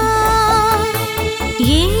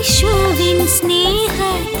 യേശുവിൻ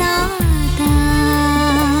സ്നേഹതാതാ,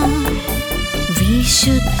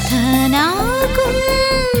 വിശുദ്ധനാകും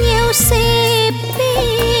യൗസേപ്പേ,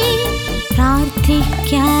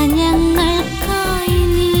 പ്രാർത്ഥിക്കാൻ ഞങ്ങൾക്കായി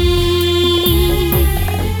നീ.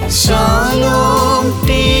 ശാലോം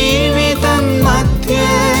ടിവി തൻ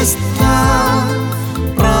മധ്യസ്ഥ,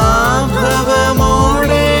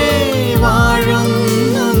 പ്രാഭവമോടെ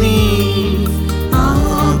വാഴുന്നു നീ.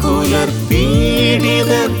 ആകുലർ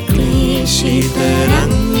പീഡിതർ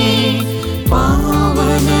ക്ലേശിതരങ്ങേ,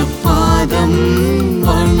 പാവന പാദം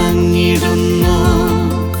വണങ്ങിടുന്നു.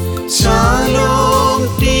 ശാലോം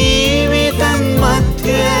ടിവി തൻ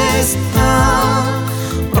മധ്യസ്ഥ,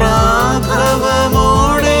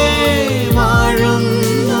 പ്രാഭവമോടെ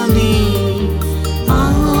വാഴുന്നു നീ.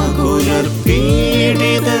 ആകുലർ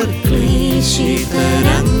പീഡിതർ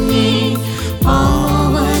ക്ലേശിതരങ്ങേ,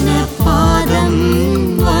 പാവന പാദം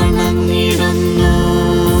വണങ്ങിടുന്നു.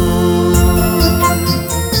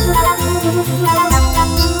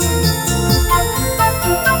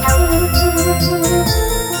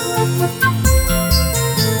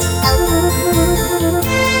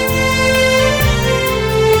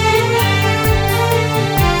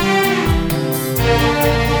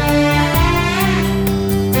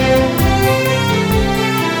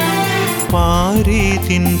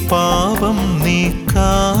 പാരിതിൻ പാപം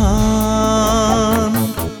നീക്കാൻ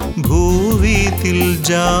ഭൂവിതിൽ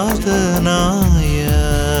ജാതനായ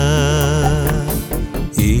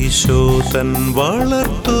ഈശോ തൻ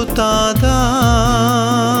വളർത്തു താതാ,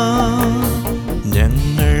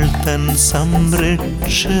 ഞങ്ങൾ തൻ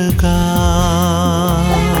സംരക്ഷക.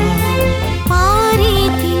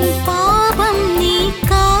 പാരിതിൻ പാപം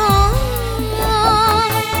നീക്കാൻ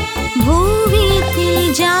ഭൂവിതിൽ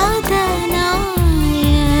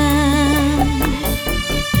ജാതനായ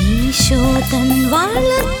ഈശോ തൻ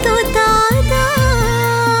വളർത്തു താതാ,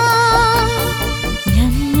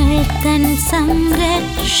 ഞങ്ങൾ തൻ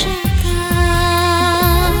സംരക്ഷക.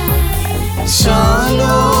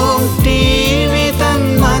 ശാലോം ടിവി തൻ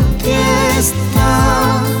മധ്യസ്ഥ,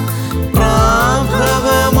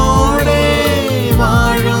 പ്രാഭവമോടെ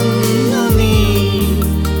വാഴുന്നു നീ.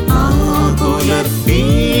 ആകുലർ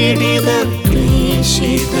പീഡിതർ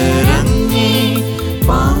ക്ലേശിതരങ്ങേ,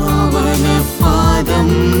 പാവന പാദം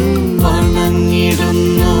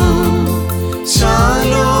വണങ്ങിടുന്നു.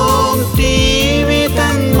 ശാലോം ടിവി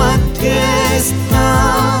തൻ മധ്യസ്ഥ,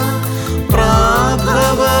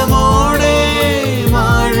 പ്രാഭവമോടെ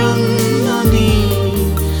വാഴുന്നു നീ.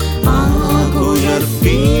 ആകുലർ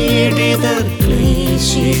പീഡിതർ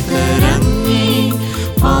ക്ലേശിതരങ്ങേ,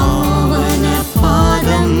 പാവന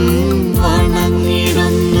പാദം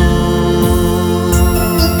വണങ്ങിടുന്നു.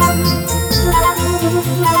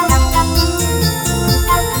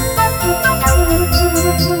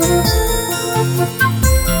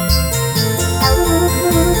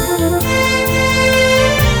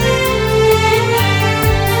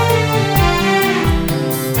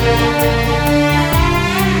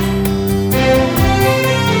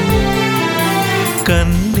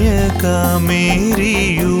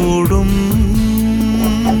 കന്യകാമേരിയോടും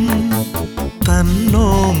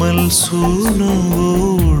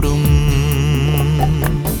സൂനുവോടും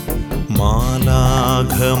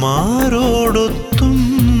മാലാഖമാരോടൊത്തും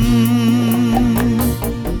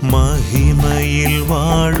മഹിമയിൽ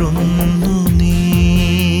വാഴുന്നു നീ.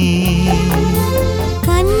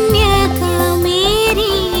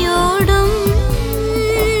 കന്യകമേരിയോടും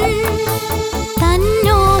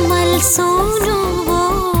തന്നോമൽ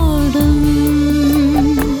സോനുവോടും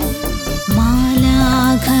മാലാഖമാരോടൊത്തും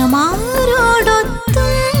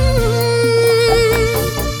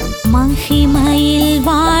മഹിമയിൽ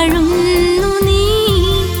വാഴുന്നു നീ.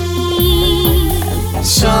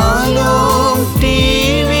 ശാലോം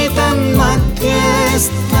ടിവി തൻ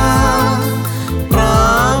മധ്യസ്ഥ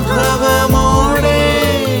പ്രാഭവമോടെ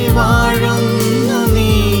വാഴുന്നു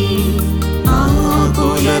നീ.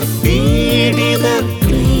 ആകുലർ പീഡിതർ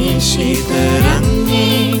ക്ലേശിതരങ്ങേ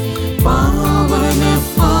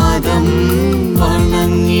പാവനപാദം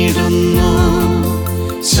വണങ്ങിടുന്നു.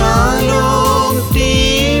 ശാലോം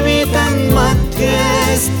ടിവി തൻ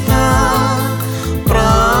മധ്യസ്ഥ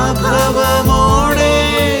പ്രാഭവമോടെ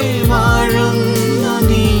വാഴുന്നു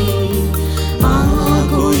നീ.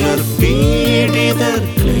 ആകുലർ പീഡിതർ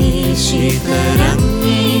ക്ലേശിതരങ്ങേ